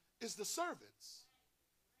greatest is the servants.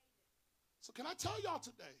 So can I tell y'all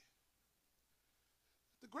today,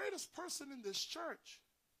 the greatest person in this church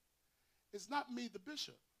is not me, the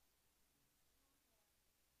bishop.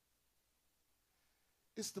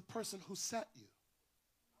 It's the person who sat you.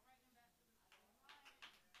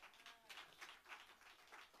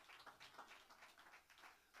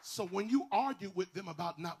 So when you argue with them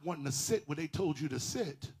about not wanting to sit where they told you to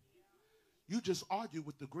sit, you just argue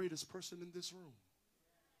with the greatest person in this room.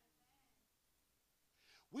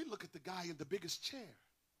 We look at the guy in the biggest chair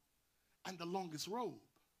and the longest robe,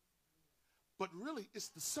 but really it's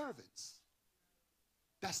the servants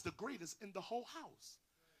that's the greatest in the whole house.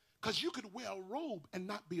 Because you could wear a robe and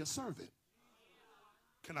not be a servant.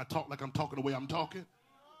 Can I talk like I'm talking the way I'm talking?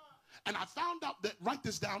 And I found out that, write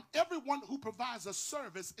this down, everyone who provides a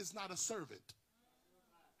service is not a servant.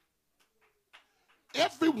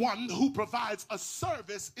 Everyone who provides a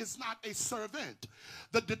service is not a servant.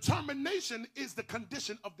 The determination is the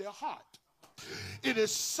condition of their heart. It is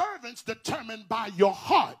servants determined by your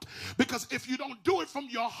heart. Because if you don't do it from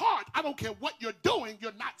your heart, I don't care what you're doing,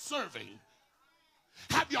 you're not serving.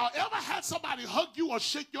 Have y'all ever had somebody hug you or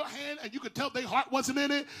shake your hand and you could tell their heart wasn't in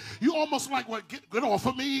it? You almost like, well, get off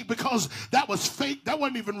of me because that was fake. That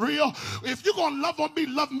wasn't even real. If you're going to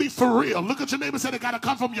love me for real. Look at your neighbor and say it got to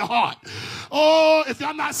come from your heart. Oh, if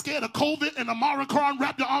y'all not scared of COVID and Omicron,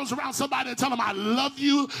 wrap your arms around somebody and tell them I love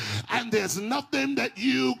you and there's nothing that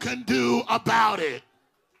you can do about it.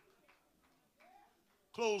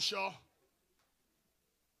 Close, y'all.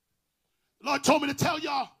 The Lord told me to tell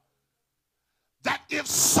y'all that if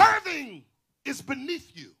serving is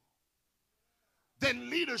beneath you, then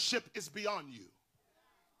leadership is beyond you.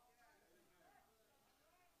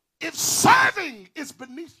 If serving is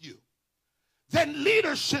beneath you, then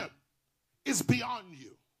leadership is beyond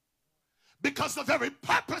you. Because the very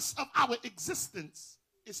purpose of our existence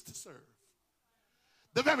is to serve.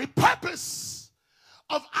 The very purpose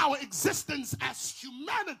of our existence as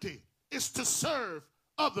humanity is to serve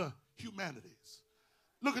other humanities.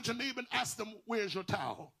 Look at your neighbor and ask them, where's your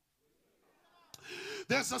towel?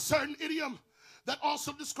 There's a certain idiom that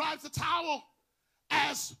also describes the towel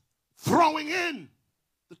as throwing in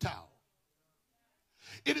the towel.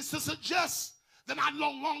 It is to suggest that I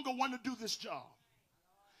no longer want to do this job.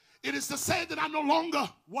 It is to say that I no longer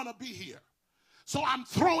want to be here. So I'm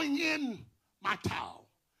throwing in my towel.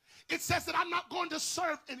 It says that I'm not going to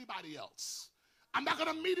serve anybody else. I'm not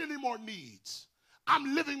going to meet any more needs.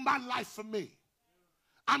 I'm living my life for me.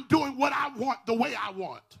 I'm doing what I want the way I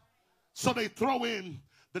want. So they throw in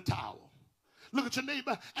the towel. Look at your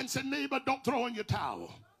neighbor and say, neighbor, don't throw in your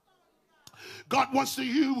towel. God wants to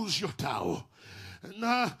use your towel.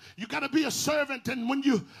 And, you got to be a servant. And when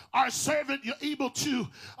you are a servant, you're able to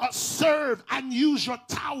serve and use your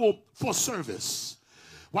towel for service.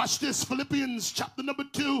 Watch this. Philippians chapter number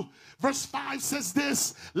 2, verse 5 says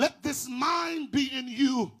this: let this mind be in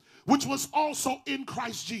you, which was also in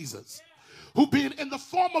Christ Jesus, who being in the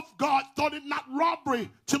form of God thought it not robbery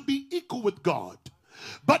to be equal with God,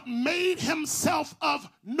 but made himself of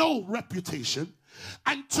no reputation,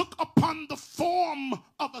 and took upon the form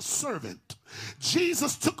of a servant.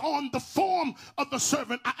 Jesus took on the form of a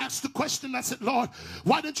servant. I asked the question, I said, Lord,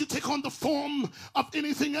 why didn't you take on the form of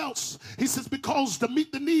anything else? He says, because to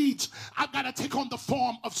meet the needs, I've got to take on the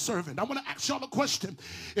form of servant. I want to ask y'all a question.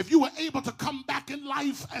 If you were able to come back in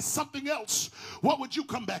life as something else, what would you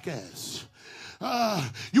come back as?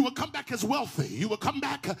 You would come back as wealthy. You would come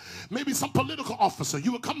back maybe some political officer.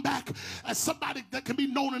 You would come back as somebody that can be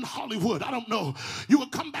known in Hollywood. I don't know. You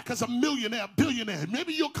would come back as a millionaire, billionaire.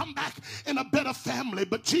 Maybe you'll come back in a better family.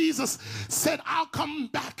 But Jesus said, I'll come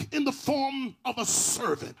back in the form of a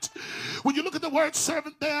servant. When you look at the word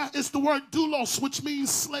servant there, it's the word doulos, which means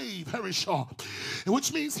slave, Harry Shaw,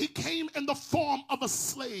 which means he came in the form of a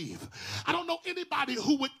slave. I don't know anybody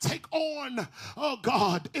who would take on, oh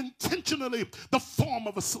God, intentionally the form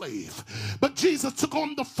of a slave. But Jesus took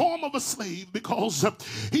on the form of a slave because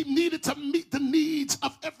he needed to meet the needs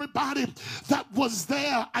of everybody that was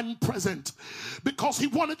there and present. Because he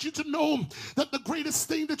wanted you to know that the greatest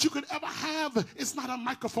thing that you could ever have is not a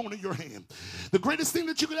microphone in your hand. The greatest thing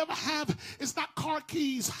that you could ever have is not car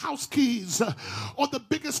keys, house keys, or the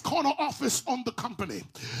biggest corner office on the company.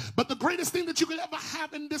 But the greatest thing that you could ever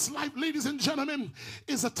have in this life, ladies and gentlemen,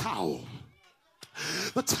 is a towel.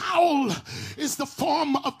 The towel is the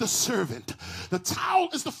form of the servant. The towel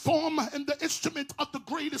is the form and the instrument of the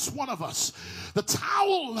greatest one of us. The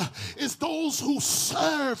towel is those who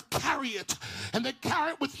serve, carry it, and they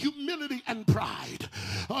carry it with humility and pride.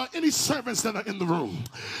 Any servants that are in the room.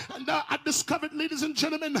 And I discovered, ladies and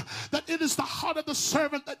gentlemen, that it is the heart of the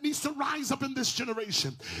servant that needs to rise up in this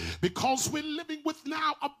generation. Because we're living with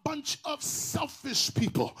now a bunch of selfish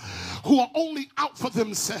people who are only out for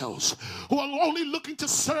themselves, who are only looking to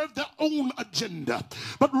serve their own agenda.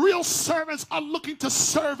 But real servants are looking to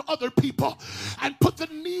serve other people and put the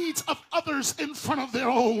needs of others in front of their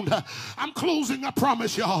own. I'm closing, I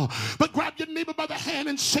promise y'all. But grab your neighbor by the hand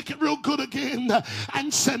and shake it real good again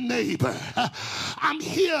and say, neighbor, I'm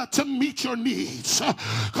here to meet your needs.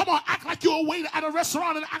 Come on, act like you're a waiter at a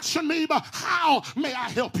restaurant and ask your neighbor, how may I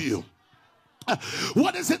help you?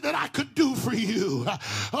 What is it that I could do for you?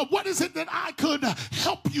 What is it that I could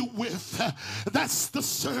help you with? That's the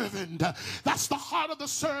servant. That's the heart of the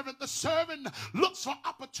servant. The servant looks for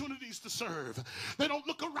opportunities to serve. They don't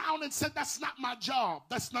look around and say, that's not my job.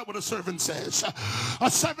 That's not what a servant says. A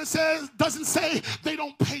servant doesn't say, they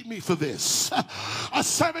don't pay me for this. A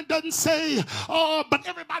servant doesn't say, oh, but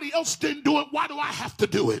everybody else didn't do it. Why do I have to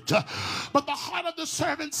do it? But the heart of the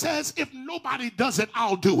servant says, if nobody does it,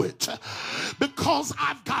 I'll do it. Because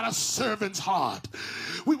I've got a servant's heart.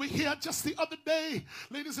 We were here just the other day,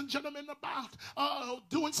 ladies and gentlemen, about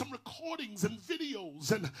doing some recordings and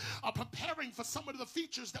videos and preparing for some of the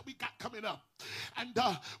features that we got coming up. And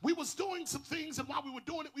we was doing some things, and while we were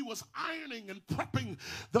doing it, we was ironing and prepping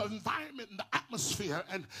the environment and the atmosphere,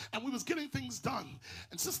 and we was getting things done.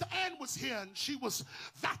 And Sister Ann was here, and she was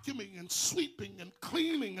vacuuming and sweeping and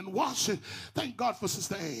cleaning and washing. Thank God for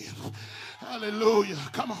Sister Ann. Hallelujah.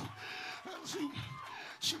 Come on.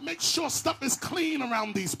 She makes sure stuff is clean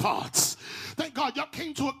around these parts. Thank God y'all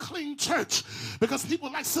came to a clean church because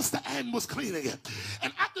people like Sister Ann was cleaning it.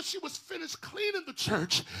 And after she was finished cleaning the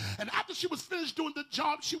church, and after she was finished doing the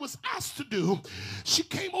job she was asked to do, she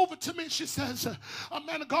came over to me and she says,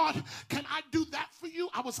 man of God, can I do that for you?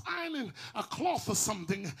 I was ironing a cloth or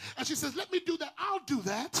something. And she says, let me do that. I'll do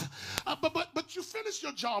that. But you finished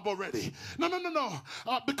your job already. No.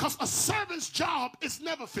 Because a servant's job is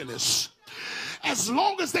never finished. As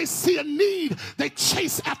long as they see a need, they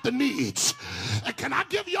chase after needs. And can I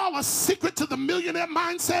give y'all a secret to the millionaire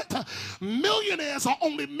mindset? Millionaires are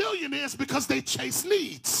only millionaires because they chase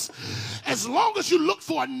needs. As long as you look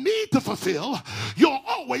for a need to fulfill, you'll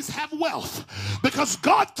always have wealth, because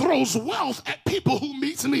God throws wealth at people who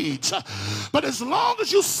meet needs. But as long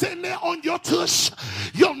as you're sitting there on your tush,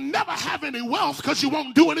 you'll never have any wealth because you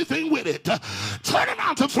won't do anything with it. Turn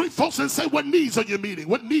around to three folks and say, what needs are you meeting?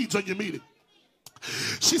 What needs are you meeting?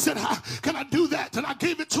 She said, can I do that? And I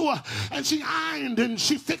gave it to her, and she ironed and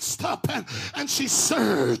she fixed up and she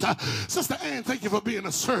served. Sister Ann, thank you for being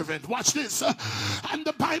a servant. Watch this. And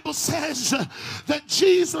the Bible says that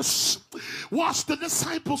Jesus washed the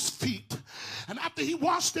disciples' feet And after he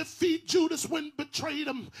washed their feet, Judas went and betrayed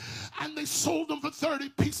him, and they sold him for 30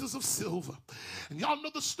 pieces of silver. And y'all know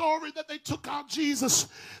the story that they took out Jesus.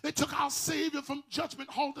 They took our Savior from judgment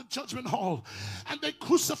hall to judgment hall, and they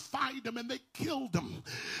crucified him and they killed him.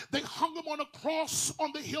 They hung him on a cross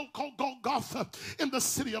on the hill called Golgotha in the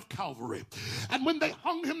city of Calvary. And when they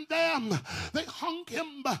hung him there, they hung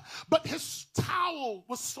him, but his towel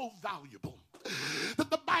was so valuable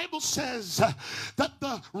that the Bible says that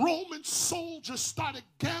the Roman soldiers started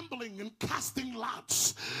gambling and casting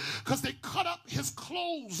lots, because they cut up his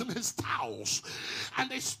clothes and his towels,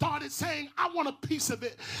 and they started saying, I want a piece of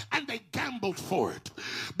it, and they gambled for it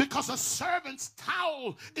because a servant's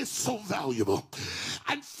towel is so valuable.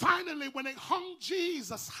 And finally, when they hung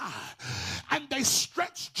Jesus high and they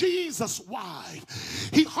stretched Jesus wide,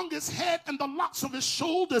 he hung his head and the locks of his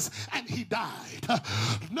shoulders, and he died.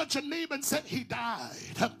 Nudge your neighbor and say, he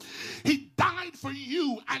died. He died for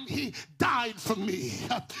you, and he died for me.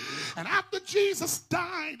 And after Jesus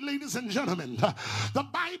died, ladies and gentlemen, the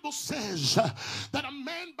Bible says that a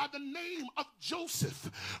man by the name of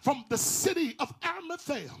Joseph from the city of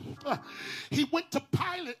Arimathea, he went to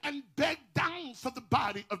Pilate and begged down for the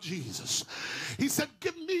body of Jesus. He said,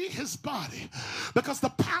 give me his body, because the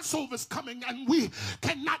Passover is coming and we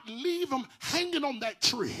cannot leave him hanging on that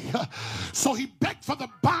tree. So he begged for the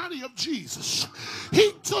body of Jesus.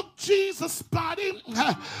 He took Jesus' body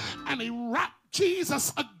and he wrapped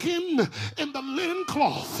Jesus again in the linen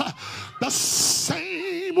cloth, the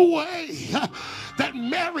same way that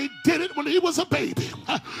Mary did it when he was a baby.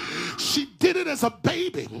 She did it as a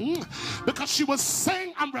baby because she was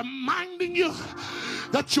saying, I'm reminding you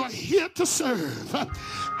that you're here to serve.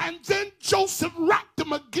 And then Joseph wrapped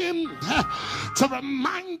him again to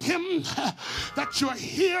remind him that you're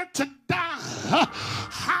here to die.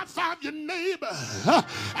 High five your neighbor.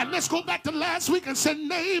 And let's go back to last week and say,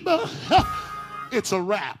 neighbor, it's a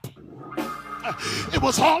wrap. It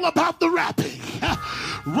was all about the wrapping.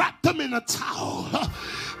 Wrap them in a towel.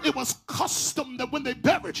 It was custom that when they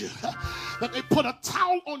buried you, that they put a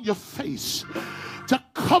towel on your face to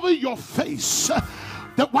cover your face,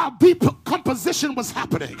 that while decomposition was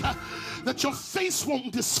happening, that your face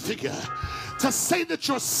won't disfigure, to say that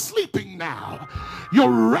you're sleeping now,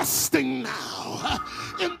 you're resting now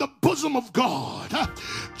in the bosom of God.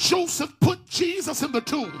 Joseph put Jesus in the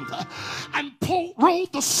tomb and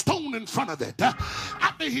rolled the stone in front of it.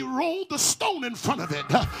 After he rolled the stone in front of it,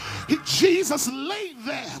 Jesus lay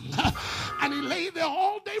there, and he lay there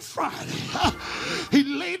all day Friday. He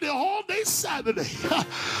lay there all day Saturday,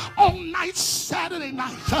 all night Saturday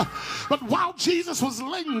night. But while Jesus was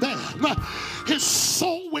laying there, his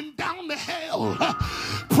soul went down to hell,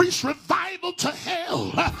 preached revival to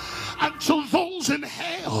hell, until those in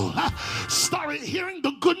hell started hearing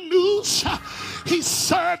the good news. He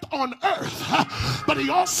served on earth, but he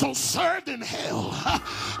also served in hell.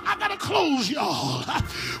 I gotta close, y'all.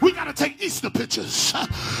 We gotta take Easter pictures,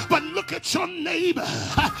 but look at your neighbor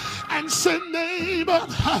and say, neighbor,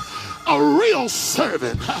 a real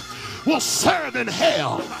servant will serve in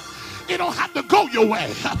hell. It don't have to go your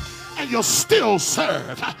way, and you'll still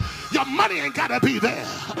serve. Your money ain't gotta be there,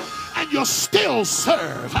 and you'll still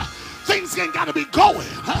serve. Things ain't gotta be going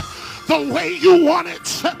the way you want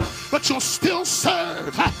it, but you'll still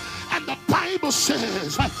serve. And the Bible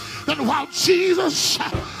says that while Jesus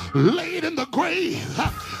laid in the grave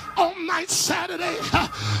all night Saturday,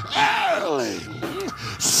 early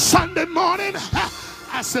Sunday morning,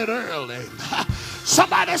 I said early.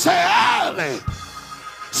 Somebody say early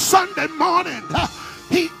Sunday morning,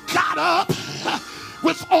 he got up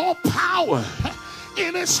with all power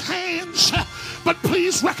in his hands. But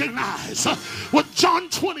please recognize what John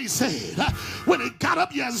 20 said. When he got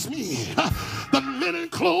up, Yasmin, the linen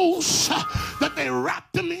clothes that they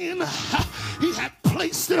wrapped him in, he had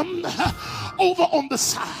placed them over on the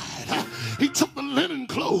side. He took the linen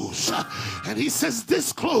clothes and he says,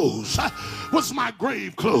 this clothes was my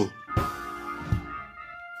grave clothes.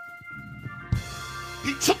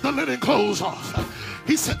 He took the linen clothes off.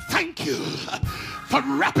 He said, thank you for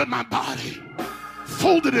wrapping my body.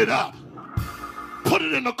 Folded it up, put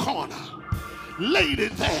it in the corner, laid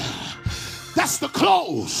it there. That's the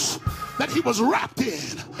clothes that he was wrapped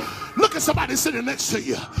in. Look at somebody sitting next to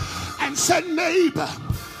you and say, neighbor,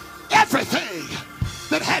 everything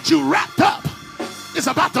that had you wrapped up is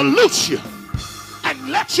about to loose you and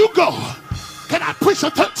let you go. Can I preach the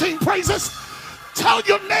 13 praises? Tell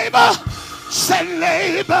your neighbor, say,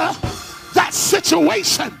 neighbor, that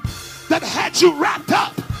situation that had you wrapped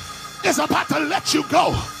up is about to let you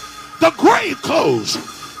go. The grave clothes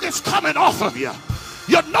is coming off of you.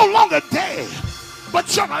 You're no longer dead,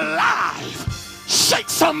 but you're alive. Shake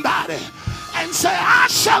somebody and say, I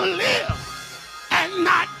shall live and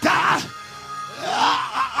not die.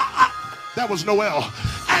 That was Noel.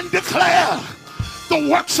 And declare the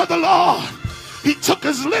works of the Lord. He took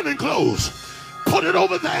his linen clothes, put it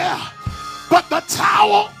over there, but the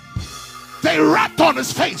towel they wrapped on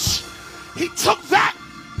his face, he took that,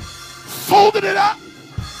 folded it up,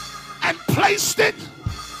 and placed it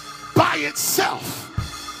by itself.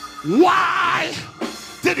 Why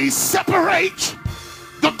did he separate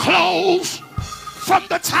the clothes from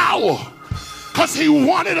the towel? Because he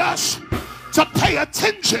wanted us to pay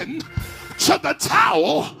attention to the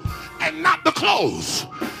towel and not the clothes.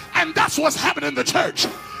 And that's what's happening in the church.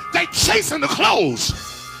 They chasing the clothes,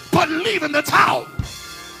 but leaving the towel.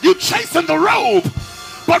 You chasing the robe,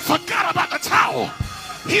 but forgot about the towel.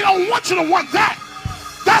 He don't want you to want that.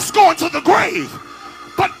 That's going to the grave.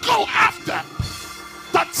 But go after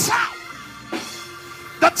the towel.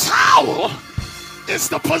 The towel is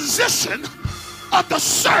the position of the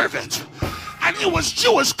servant. And it was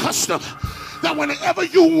Jewish custom that whenever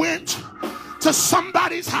you went to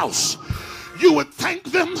somebody's house, you would thank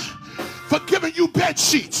them for giving you bed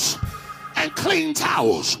sheets and clean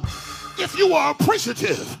towels. If you were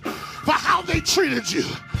appreciative for how they treated you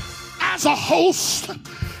as a host,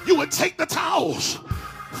 you would take the towels,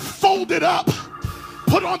 fold it up,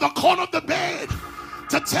 put on the corner of the bed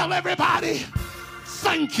to tell everybody,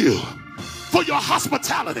 thank you for your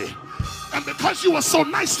hospitality. And because you were so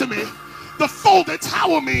nice to me, the folded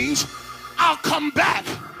towel means I'll come back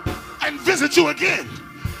and visit you again.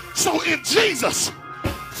 So if Jesus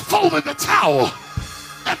folded the towel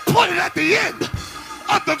and put it at the end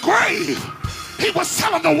of the grave, he was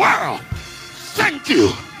telling the world, thank you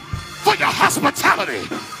for your hospitality.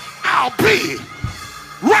 I'll be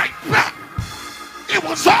right back. It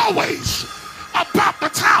was always about the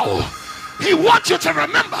towel. He wants you to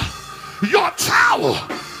remember your towel.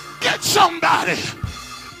 Get somebody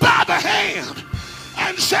by the hand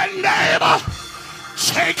and say, neighbor,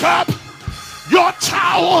 take up your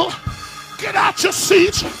towel. Get out your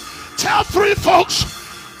seats. Tell 3 folks,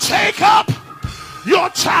 take up your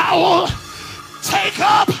towel. Take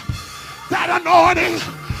up that anointing.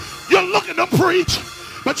 You're looking to preach,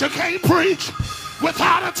 but you can't preach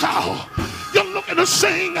without a towel. You're looking to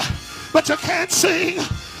sing, but you can't sing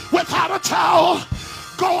without a towel.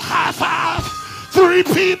 Go high five 3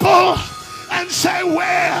 people and say,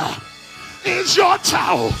 where is your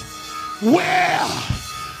towel? Where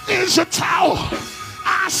is your towel?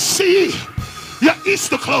 I see your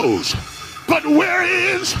Easter clothes, but where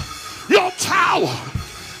is your towel?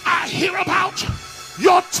 I hear about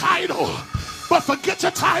your title, but forget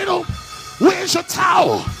your title. Where's your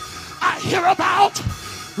towel? I hear about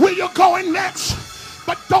where you're going next,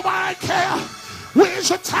 but nobody care. Where's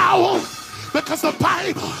your towel? Because the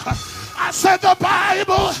Bible, I said the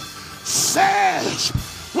Bible says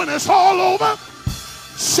when it's all over,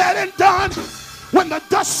 said and done, when the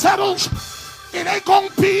dust settles, it ain't gonna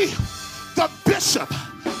be the bishop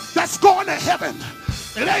that's going to heaven.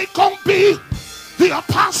 It ain't gonna be the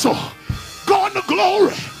apostle going to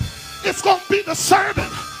glory. It's gonna be the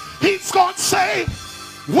servant. He's gonna say,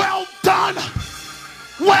 well done,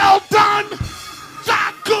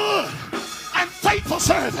 thy good and faithful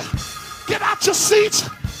servant. Get out your seats.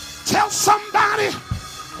 Tell somebody,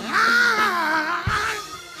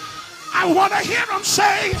 I want to hear them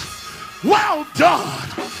say, well done.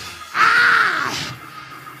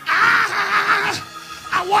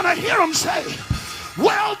 I want to hear them say,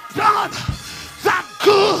 well done, thy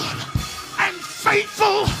good and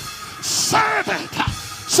faithful servant.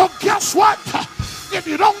 So guess what? If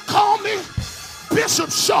you don't call me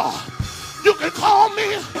Bishop Shaw, you can call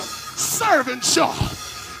me Servant Shaw.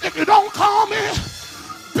 If you don't call me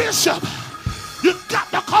Bishop, you got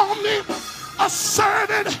to call me a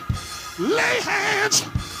servant. Lay hands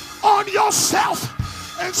on yourself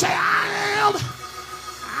and say, I'm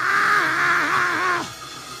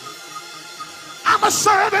a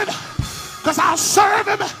servant, because I'll serve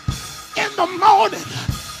him in the morning.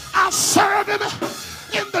 I'll serve him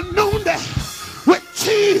in the noonday with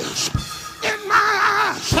tears in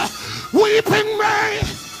my eyes. Weeping may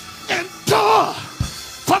endure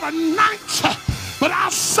for the night, but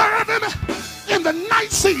I'll serve him in the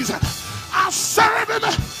night season. I'll serve him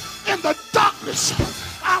in the darkness.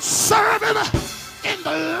 I'll serve him in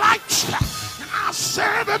the light. And I'll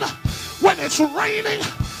serve him when it's raining.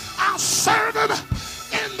 I'll serve him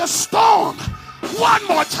in the storm. One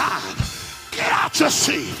more time. Get out your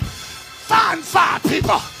seat. Find 5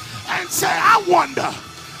 people and say, I wonder,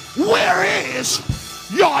 where is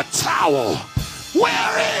your towel?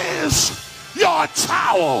 Where is your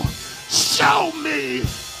towel? Show me.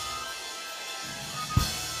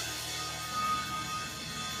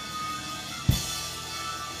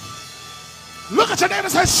 Look at your neighbor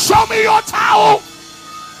and say, show me your towel.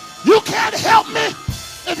 You can't help me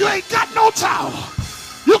if you ain't got no towel.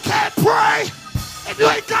 You can't pray if you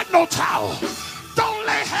ain't got no towel. Don't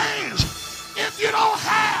lay hands if you don't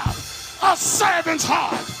have a servant's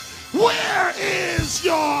heart. Where is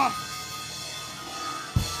your...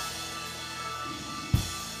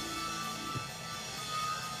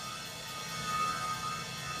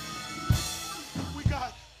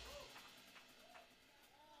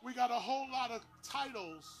 We got a whole lot of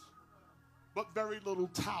titles, but very little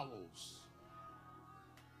towels.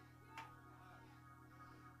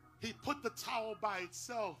 He put the towel by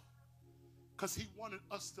itself because he wanted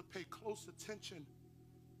us to pay close attention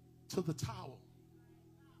to the towel.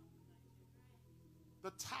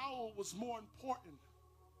 The towel was more important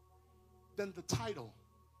than the title.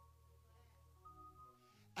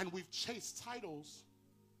 And we've chased titles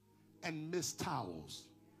and missed towels.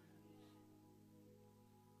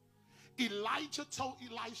 Elijah told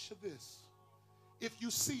Elisha this: if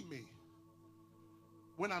you see me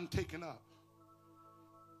when I'm taken up,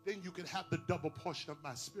 then you can have the double portion of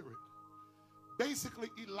my spirit. Basically,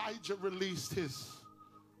 Elijah released his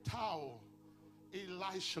towel.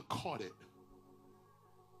 Elisha caught it.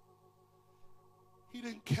 He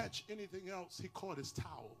didn't catch anything else. He caught his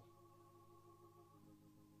towel.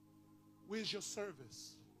 Where's your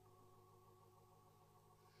service?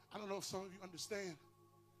 I don't know if some of you understand.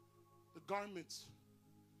 The garments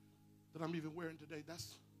that I'm even wearing today,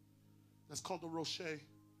 that's called the Rocher,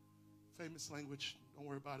 famous language. Don't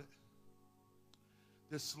worry about it.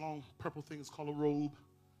 This long purple thing is called a robe.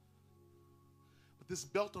 But this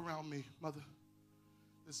belt around me, mother,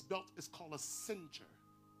 this belt is called a cinger.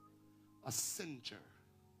 A cinger.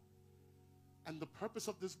 And the purpose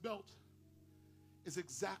of this belt is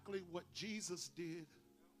exactly what Jesus did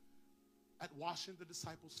at washing the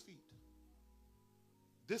disciples' feet.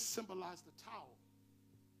 This symbolized the towel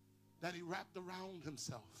that he wrapped around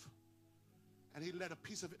himself, and he let a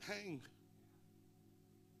piece of it hang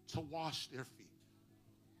to wash their feet.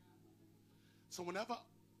 So whenever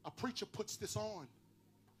a preacher puts this on,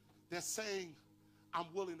 they're saying, I'm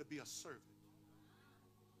willing to be a servant.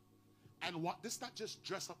 And what, this is not just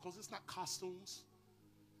dress up clothes, it's not costumes.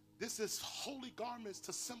 This is holy garments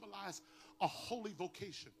to symbolize a holy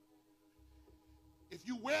vocation. If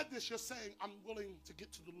you wear this, you're saying, I'm willing to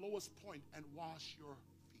get to the lowest point and wash your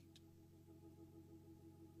feet.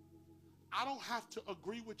 I don't have to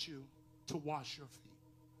agree with you to wash your feet.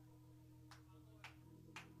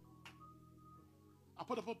 I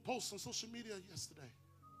put up a post on social media yesterday.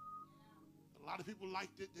 A lot of people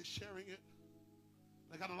liked it. They're sharing it.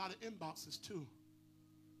 I got a lot of inboxes too.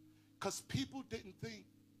 Because people didn't think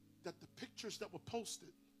that the pictures that were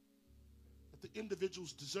posted, that the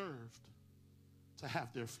individuals deserved to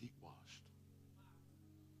have their feet washed.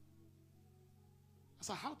 I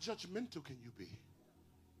said, how judgmental can you be?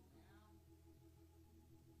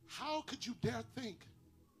 How could you dare think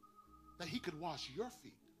that he could wash your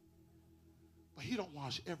feet, but he don't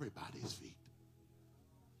wash everybody's feet?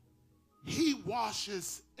 He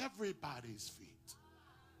washes everybody's feet.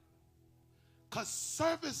 Because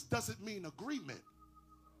service doesn't mean agreement.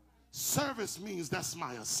 Service means that's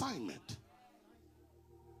my assignment.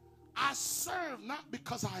 I serve not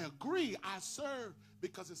because I agree. I serve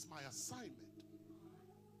because it's my assignment.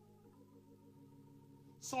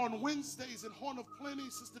 So on Wednesdays in Horn of Plenty,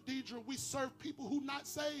 Sister Deidre, we serve people who not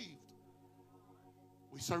saved.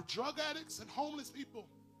 We serve drug addicts and homeless people.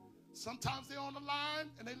 Sometimes they're on the line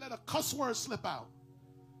and they let a cuss word slip out.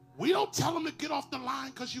 We don't tell them to get off the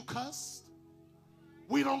line because you cussed.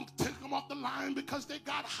 We don't take them off the line because they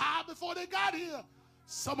got high before they got here.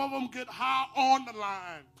 Some of them get high on the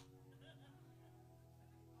line.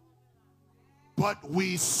 But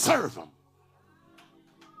we serve them.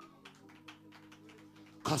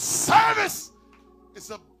 Because service is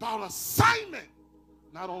about assignment,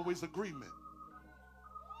 not always agreement.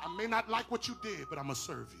 I may not like what you did, but I'm going to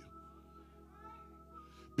serve you.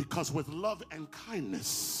 Because with love and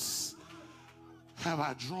kindness have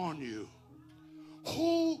I drawn you.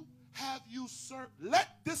 Who have you served?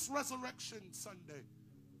 Let this Resurrection Sunday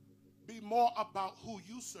be more about who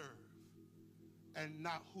you serve and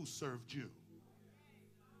not who served you.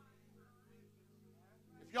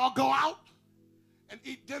 If y'all go out and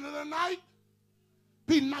eat dinner tonight,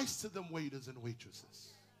 be nice to them waiters and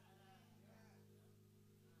waitresses.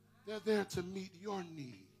 They're there to meet your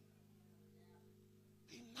need.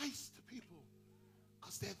 Be nice to people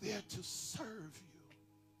because they're there to serve you.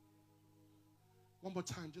 One more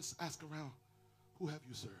time, just ask around, who have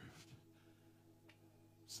you served?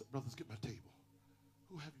 So, brothers, get my table.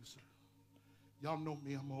 Who have you served? Y'all know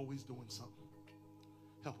me, I'm always doing something.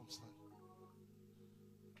 Help them, son.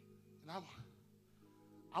 And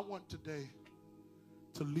I want today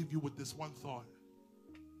to leave you with this one thought.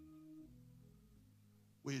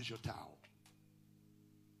 Where's your towel?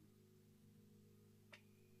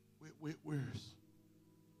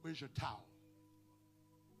 Where's your towel?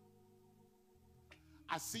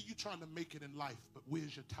 I see you trying to make it in life, but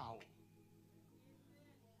where's your towel?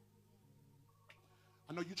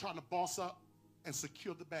 I know you're trying to boss up and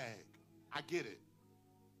secure the bag. I get it.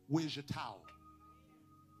 Where's your towel?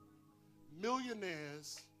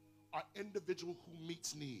 Millionaires are individuals who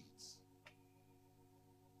meets needs.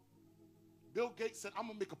 Bill Gates said, I'm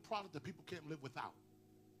going to make a product that people can't live without.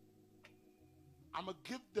 I'm going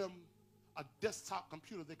to give them a desktop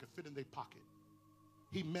computer they can fit in their pocket.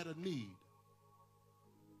 He met a need.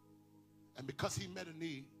 And because he met a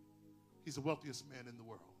need, he's the wealthiest man in the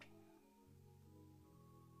world.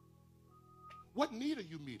 What need are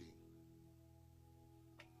you meeting?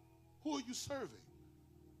 Who are you serving?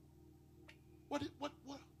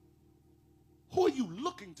 Who are you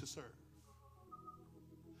looking to serve?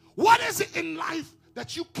 What is it in life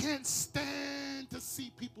that you can't stand to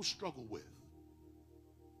see people struggle with?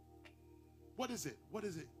 What is it? What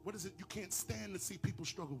is it? What is it you can't stand to see people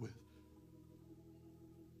struggle with?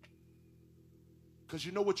 Because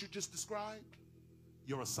you know what you just described?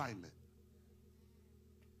 Your assignment.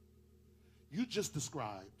 You just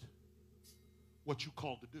described what you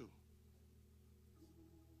called to do.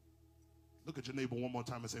 Look at your neighbor one more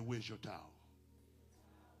time and say, where's your towel?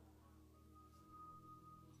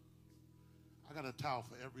 I got a towel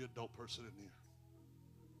for every adult person in here.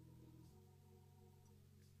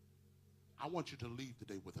 I want you to leave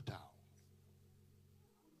today with a towel.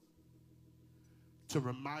 To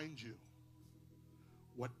remind you,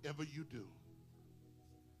 whatever you do,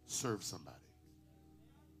 serve somebody.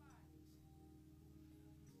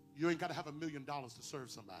 You ain't got to have $1 million to serve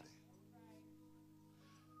somebody.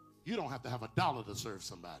 You don't have to have $1 to serve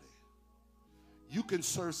somebody. You can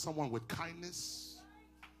serve someone with kindness.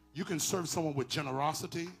 You can serve someone with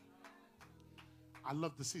generosity. I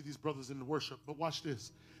love to see these brothers in the worship, but watch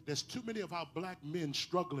this. There's too many of our black men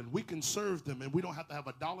struggling. We can serve them, and we don't have to have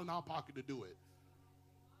 $1 in our pocket to do it.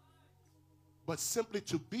 But simply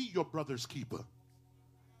to be your brother's keeper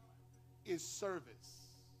is service.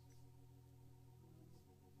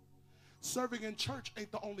 Serving in church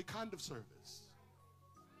ain't the only kind of service.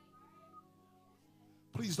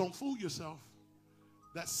 Please don't fool yourself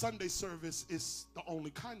that Sunday service is the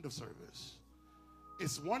only kind of service.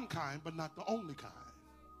 It's one kind, but not the only kind.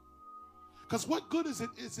 Because what good is it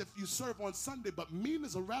is if you serve on Sunday, but mean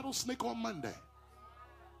as a rattlesnake on Monday?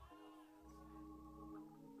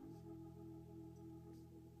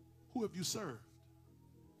 Who have you served?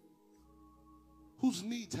 Whose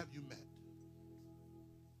needs have you met?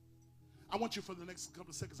 I want you for the next couple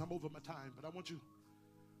of seconds, I'm over my time, but I want you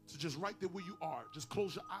to just right there where you are, just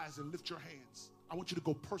close your eyes and lift your hands. I want you to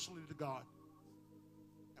go personally to God.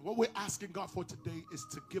 And what we're asking God for today is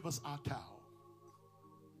to give us our towel.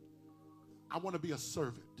 I want to be a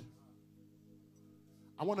servant.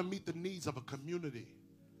 I want to meet the needs of a community.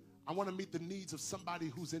 I want to meet the needs of somebody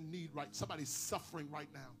who's in need, right? Somebody's suffering right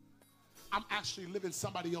now. I'm actually living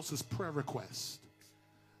somebody else's prayer request.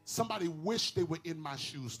 Somebody wished they were in my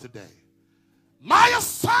shoes today. My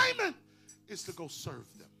assignment is to go serve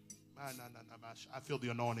them. I feel the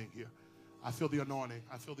anointing here. I feel the anointing.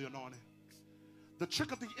 I feel the anointing. The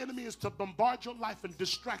trick of the enemy is to bombard your life and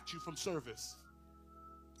distract you from service.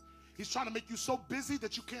 He's trying to make you so busy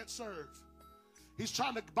that you can't serve. He's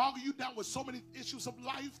trying to bog you down with so many issues of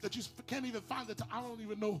life that you can't even find the time. I don't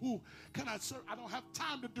even know who can I serve. I don't have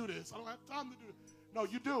time to do this. I don't have time to do this. No,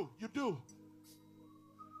 you do. You do.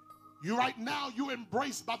 You right now, you're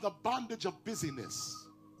embraced by the bondage of busyness.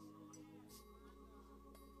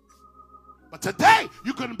 But today,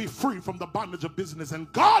 you're going to be free from the bondage of business,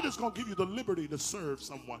 and God is going to give you the liberty to serve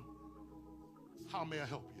someone. How may I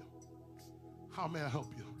help you? How may I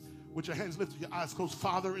help you? With your hands lifted, your eyes closed.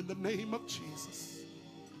 Father, in the name of Jesus,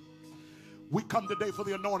 we come today for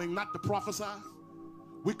the anointing, not to prophesy.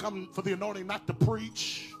 We come for the anointing, not to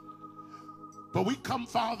preach. But we come,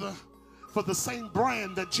 Father, for the same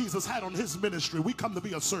brand that Jesus had on his ministry. We come to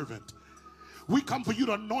be a servant. We come for you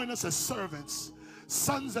to anoint us as servants,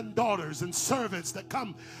 sons and daughters and servants that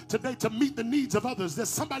come today to meet the needs of others. There's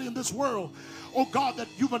somebody in this world, oh God, that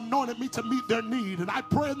you've anointed me to meet their need. And I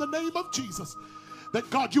pray in the name of Jesus that,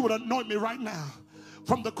 God, you would anoint me right now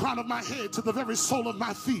from the crown of my head to the very sole of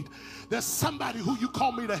my feet. There's somebody who you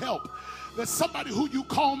call me to help. There's somebody who you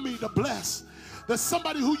call me to bless. There's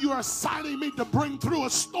somebody who you are assigning me to bring through a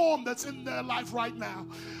storm that's in their life right now.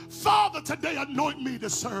 Father, today anoint me to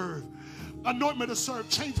serve. Anoint me to serve.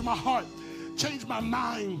 Change my heart. Change my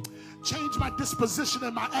mind. change my disposition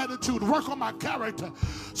and my attitude, work on my character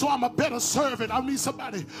so I'm a better servant. I need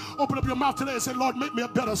somebody, open up your mouth today and say, Lord, make me a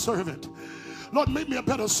better servant. Lord, make me a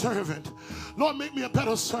better servant. Lord, make me a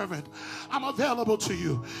better servant. I'm available to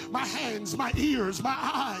you. My hands, my ears, my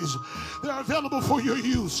eyes, they're available for your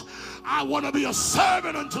use. I want to be a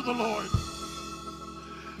servant unto the Lord.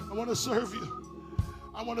 I want to serve you.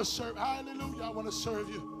 I want to serve. Hallelujah. I want to serve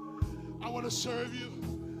you. I want to serve you.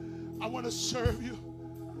 I want to serve you.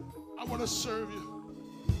 I want to serve you.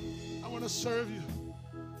 I want to serve you.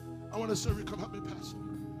 I want to serve you. Come help me, Pastor.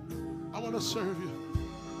 I want to serve you.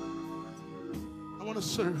 I want to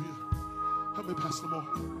serve you. Help me, Pastor Moore.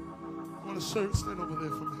 I want to serve. Stand over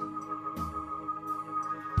there for me.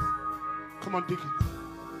 Come on, Deacon.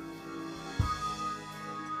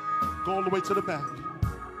 Go all the way to the back.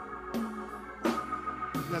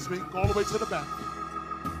 That's me. Go all the way to the back.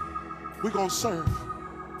 We're going to serve.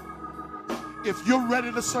 If you're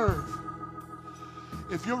ready to serve,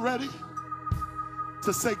 if you're ready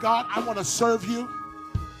to say, God, I want to serve you.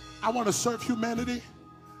 I want to serve humanity.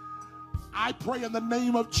 I pray in the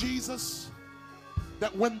name of Jesus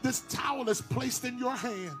that when this towel is placed in your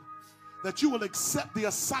hand, that you will accept the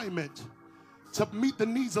assignment to meet the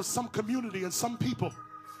needs of some community and some people.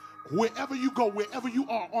 Wherever you go, wherever you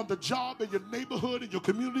are, on the job, in your neighborhood, in your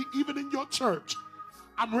community, even in your church,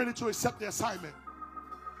 I'm ready to accept the assignment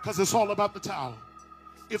because it's all about the towel.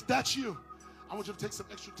 If that's you, I want you to take some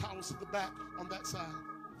extra towels to the back on that side.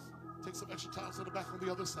 Take some extra towels to the back on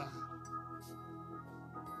the other side.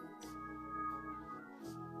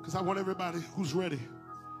 Because I want everybody who's ready.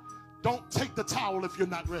 Don't take the towel if you're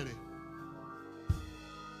not ready.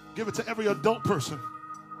 Give it to every adult person.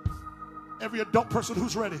 Every adult person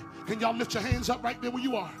who's ready. Can y'all lift your hands up right there where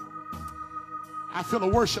you are? I feel a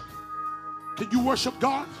worship. Can you worship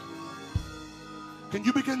God? Can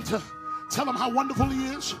you begin to tell him how wonderful he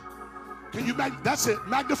is? Can you, that's it,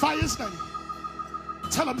 magnify his name.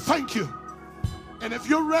 Tell him thank you. And if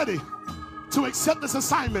you're ready to accept this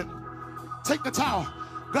assignment, take the towel.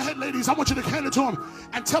 Go ahead, ladies, I want you to hand it to him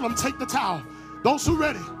and tell him take the towel. Those who are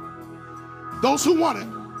ready, those who want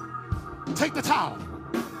it, take the towel.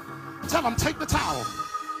 Tell them take the towel.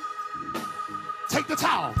 Take the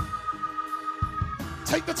towel.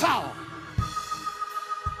 Take the towel.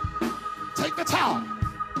 Take the towel.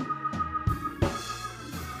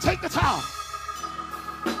 Take the towel.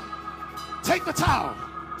 Take the towel.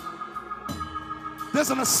 There's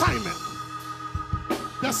an assignment.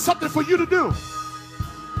 There's something for you to do.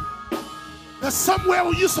 There's somewhere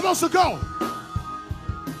where you're supposed to go.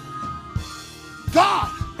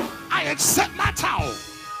 God, I accept my towel.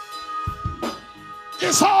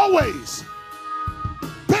 It's always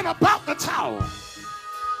been about the towel.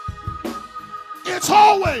 It's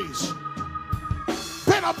always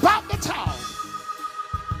been about the towel.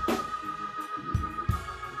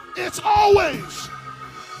 It's always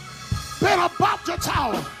been about the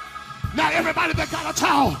towel. Now everybody that got a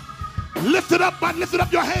towel, lift it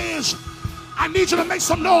up your hands. I need you to make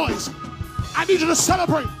some noise. I need you to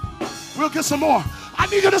celebrate. We'll get some more. I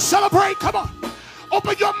need you to celebrate. Come on.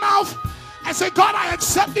 Open your mouth and say, God, I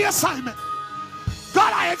accept the assignment.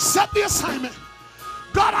 God, I accept the assignment.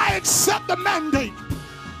 God, I accept the mandate.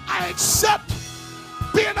 I accept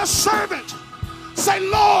being a servant. Say,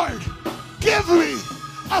 Lord, give me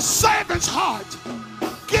a servant's heart.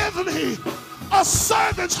 Give me a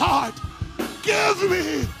servant's heart. Give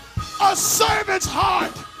me a servant's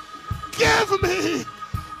heart. Give me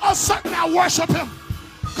a servant. Now worship him.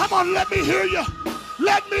 Come on, let me hear you.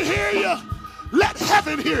 Let me hear you. Let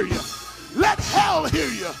heaven hear you. Let hell hear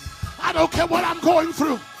you. I don't care what I'm going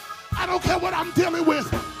through. I don't care what I'm dealing with.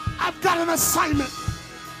 I've got an assignment.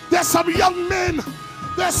 There's some young men.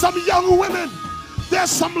 There's some young women.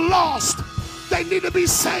 There's some lost. They need to be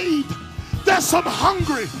saved. There's some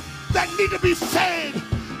hungry that need to be fed.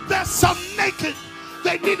 There's some naked.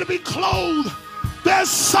 They need to be clothed. There's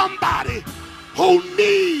somebody who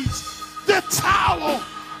needs the towel.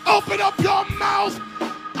 Open up your mouth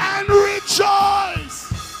and rejoice.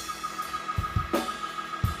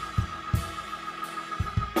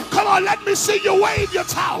 Come on, let me see you wave your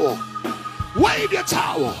towel. Wave your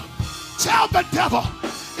towel. Tell the devil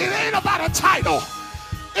it ain't about a title.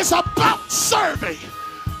 It's about serving.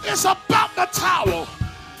 It's about the towel.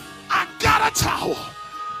 I got a towel.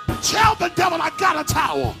 Tell the devil I got a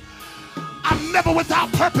towel. I'm never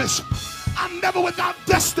without purpose. I'm never without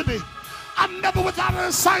destiny. I'm never without an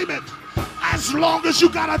assignment. As long as you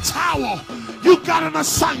got a towel, you got an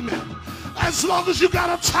assignment. As long as you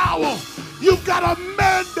got a towel, you've got a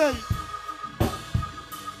mandate.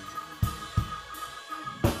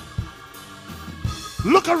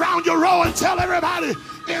 Look around your row and tell everybody,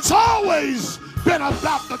 It's always been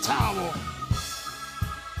about the towel.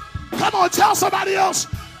 Come on, tell somebody else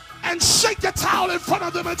and shake your towel in front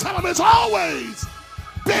of them and tell them it's always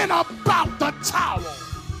been about the towel.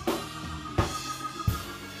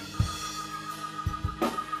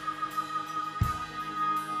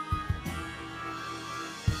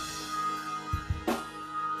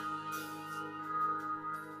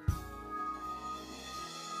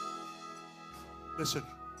 Listen,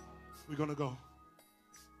 we're going to go.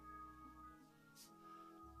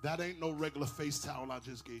 That ain't no regular face towel I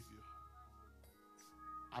just gave you.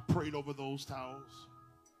 I prayed over those towels.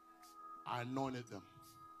 I anointed them.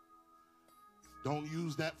 Don't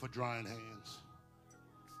use that for drying hands.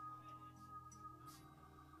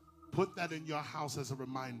 Put that in your house as a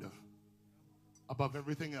reminder. Above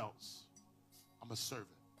everything else, I'm a servant.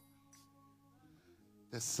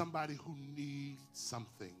 There's somebody who needs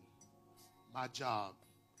something. My job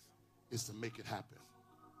is to make it happen.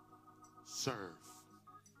 Serve.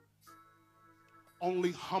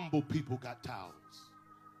 Only humble people got towels.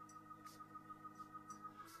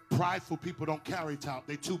 Prideful people don't carry towels.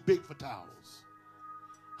 They're too big for towels.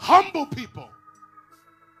 Humble people.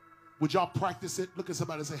 Would y'all practice it? Look at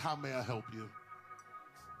somebody and say, how may I help you?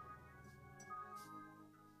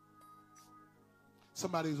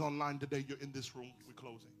 Somebody's online today. You're in this room. We're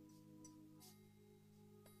closing.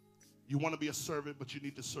 You want to be a servant, but you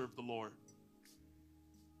need to serve the Lord.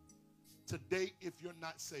 Today, if you're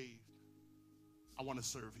not saved, I want to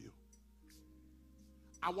serve you.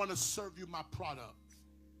 I want to serve you my product,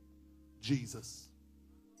 Jesus.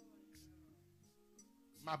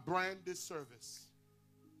 My brand is service,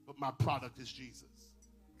 but my product is Jesus.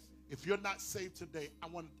 If you're not saved today, I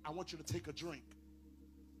want you to take a drink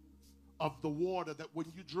of the water that when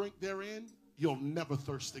you drink therein, you'll never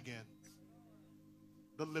thirst again.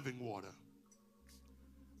 The living water.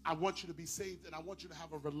 I want you to be saved, and I want you to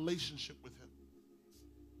have a relationship with him.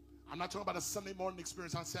 I'm not talking about a Sunday morning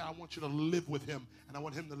experience. I say I want you to live with him, and I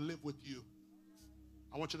want him to live with you.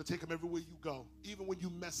 I want you to take him everywhere you go. Even when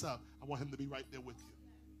you mess up, I want him to be right there with you.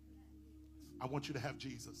 I want you to have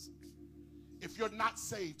Jesus. If you're not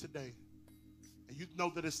saved today, and you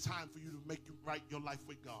know that it's time for you to make right your life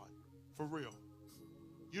with God, for real.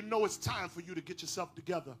 You know it's time for you to get yourself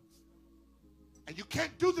together. And you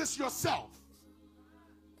can't do this yourself.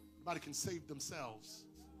 Nobody can save themselves.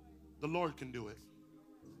 The Lord can do it.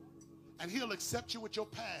 And he'll accept you with your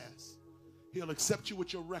past. He'll accept you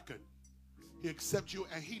with your record. He'll accept you,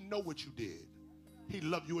 and he know what you did. He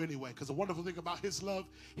loved you anyway. Because the wonderful thing about his love,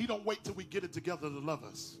 he don't wait till we get it together to love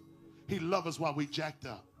us. He loves us while we jacked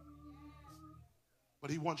up. But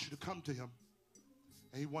he wants you to come to him,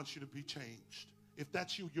 and he wants you to be changed. If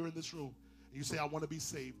that's you, you're in this room, and you say, I want to be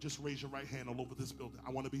saved, just raise your right hand all over this building.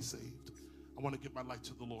 I want to be saved. I want to give my life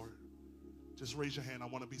to the Lord. Just raise your hand. I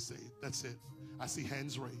want to be saved. That's it. I see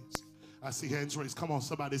hands raised. I see hands raised. Come on,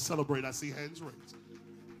 somebody celebrate. I see hands raised.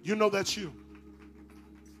 You know that's you.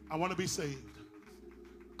 I want to be saved.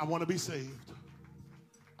 I want to be saved.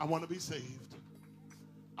 I want to be saved.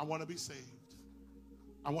 I want to be saved.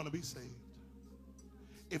 I want to be saved.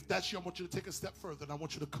 If that's you, I want you to take a step further, and I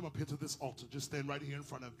want you to come up here to this altar. Just stand right here in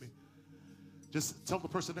front of me. Just tell the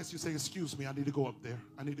person next to you, say, excuse me, I need to go up there.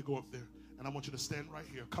 I need to go up there. And I want you to stand right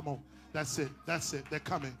here. Come on. That's it. That's it. They're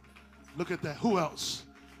coming. Look at that. Who else?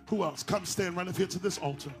 Who else? Come stand right up here to this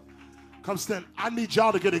altar. Come stand. I need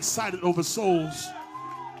y'all to get excited over souls.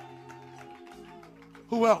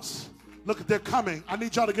 Who else? Look at, they're coming. I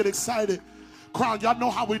need y'all to get excited. Crown, y'all know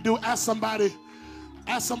how we do. Ask somebody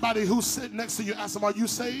who's sitting next to you. Ask them, are you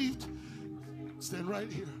saved? Stand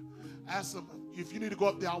right here. Ask them, if you need to go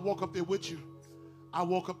up there, I'll walk up there with you. I'll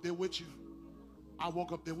walk up there with you. I'll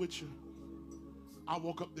walk up there with you. I'll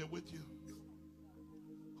walk up there with you.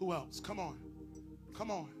 Who else? Come on. Come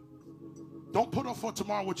on. Don't put off for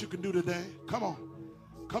tomorrow what you can do today. Come on.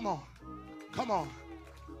 Come on. Come on.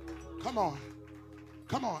 Come on.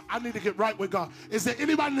 Come on. I need to get right with God. Is there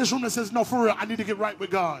anybody in this room that says, no, for real, I need to get right with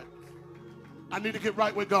God? I need to get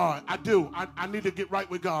right with God. I do. I need to get right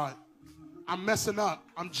with God. I'm messing up.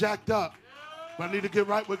 I'm jacked up. But I need to get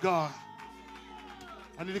right with God.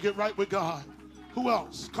 I need to get right with God. Who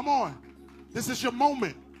else? Come on. This is your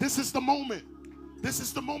moment. This is the moment. This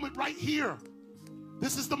is the moment right here.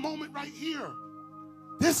 This is the moment right here.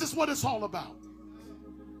 This is what it's all about.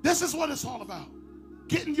 This is what it's all about.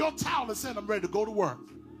 Getting your towel and saying, I'm ready to go to work.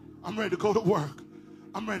 I'm ready to go to work.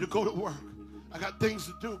 I'm ready to go to work. I got things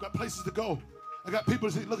to do. Got places to go. I got people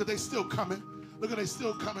to say, look at they still coming. Look at they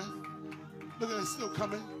still coming. Look at they still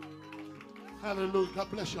coming. Hallelujah.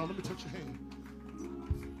 God bless y'all. Let me touch your hand.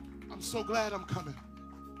 I'm so glad I'm coming.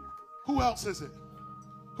 Who else is it?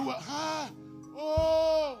 Who else?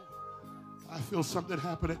 Oh, I feel something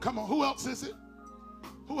happening. Come on, who else is it?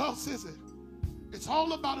 Who else is it? It's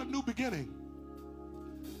all about a new beginning.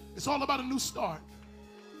 It's all about a new start.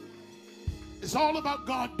 It's all about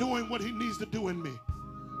God doing what he needs to do in me.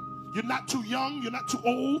 You're not too young. You're not too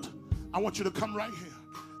old. I want you to come right here.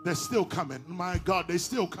 They're still coming. My God, they're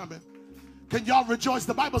still coming. Can y'all rejoice?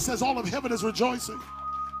 The Bible says all of heaven is rejoicing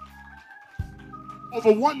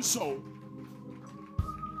over one soul.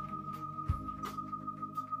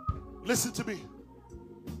 Listen to me.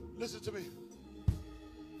 Listen to me.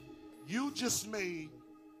 You just made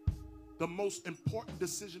the most important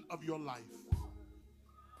decision of your life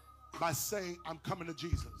by saying, I'm coming to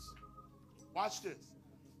Jesus. Watch this.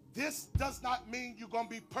 This does not mean you're going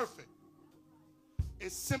to be perfect.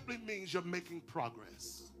 It simply means you're making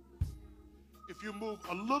progress. If you move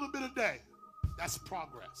a little bit a day, that's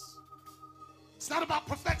progress. It's not about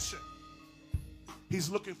perfection. He's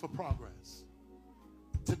looking for progress.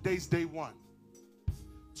 Today's day one.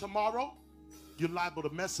 Tomorrow, you're liable to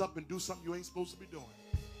mess up and do something you ain't supposed to be doing.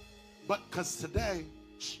 But because today,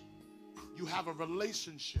 you have a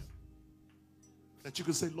relationship that you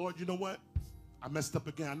can say, Lord, you know what? I messed up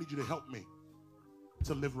again. I need you to help me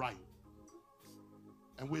to live right.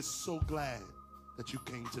 And we're so glad that you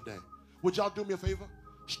came today. Would y'all do me a favor?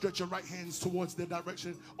 Stretch your right hands towards their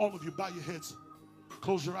direction. All of you, bow your heads.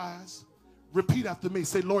 Close your eyes. Repeat after me.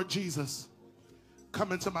 Say, Lord Jesus,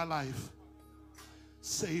 come into my life.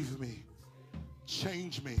 Save me.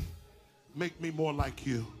 Change me. Make me more like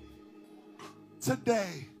you.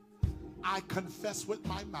 Today, I confess with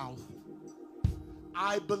my mouth.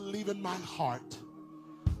 I believe in my heart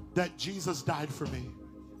that Jesus died for me.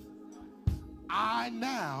 I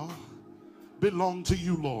now belong to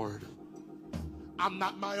you, Lord. I'm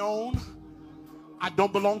not my own. I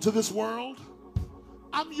don't belong to this world.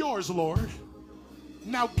 I'm yours, Lord.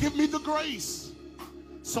 Now give me the grace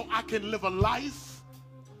so I can live a life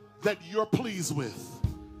that you're pleased with.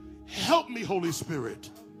 Help me, Holy Spirit,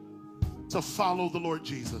 to follow the Lord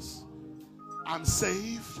Jesus. I'm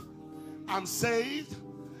saved. I'm saved.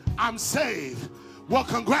 I'm saved. Well,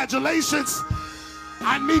 congratulations.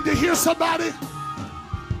 I need to hear somebody.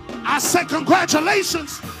 I said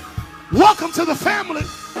congratulations. Welcome to the family.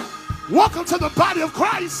 Welcome to the body of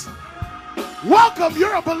Christ. Welcome.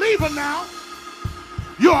 You're a believer now.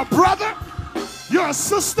 You're a brother. You're a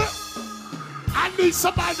sister. I need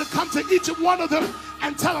somebody to come to each one of them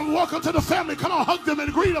and tell them welcome to the family. Come on, hug them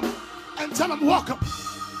and greet them and tell them welcome.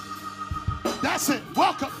 That's it.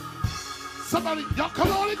 Welcome. Somebody, y'all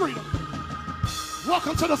come on and greet them.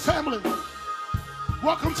 Welcome to the family.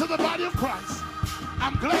 Welcome to the body of Christ.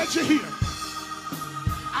 I'm glad you're here.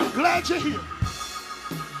 I'm glad you're here.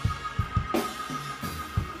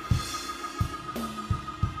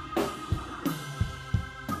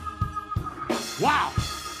 Wow.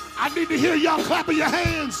 I need to hear y'all clapping your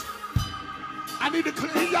hands. I need to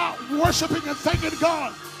hear y'all worshiping and thanking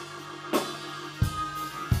God.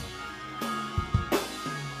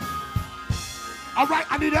 All right,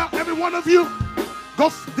 I need every one of you go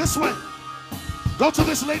this way. Go to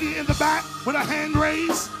this lady in the back with her hand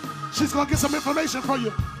raised. She's going to get some information for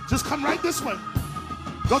you. Just come right this way.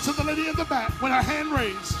 Go to the lady in the back with her hand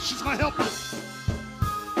raised. She's going to help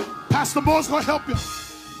you. Pastor Moore's going to help you.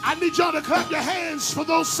 I need y'all to clap your hands for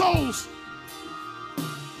those souls.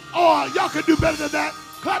 Oh, y'all can do better than that.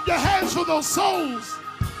 Clap your hands for those souls.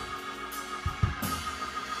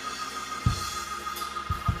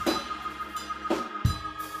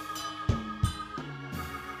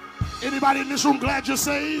 Anybody in this room glad you're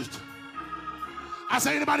saved? I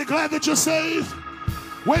say, anybody glad that you're saved?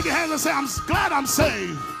 Wave your hands and say, I'm glad I'm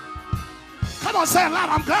saved. Come on, say it loud.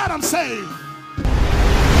 I'm glad I'm saved.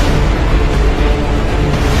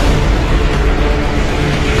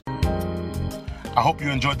 I hope you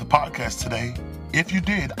enjoyed the podcast today. If you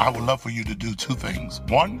did, I would love for you to do two things.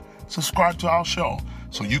 One, subscribe to our show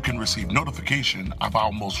so you can receive notification of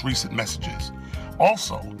our most recent messages.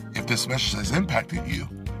 Also, if this message has impacted you,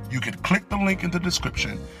 you can click the link in the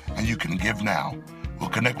description and you can give now. We'll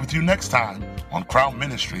connect with you next time on Crown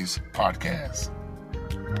Ministries Podcast.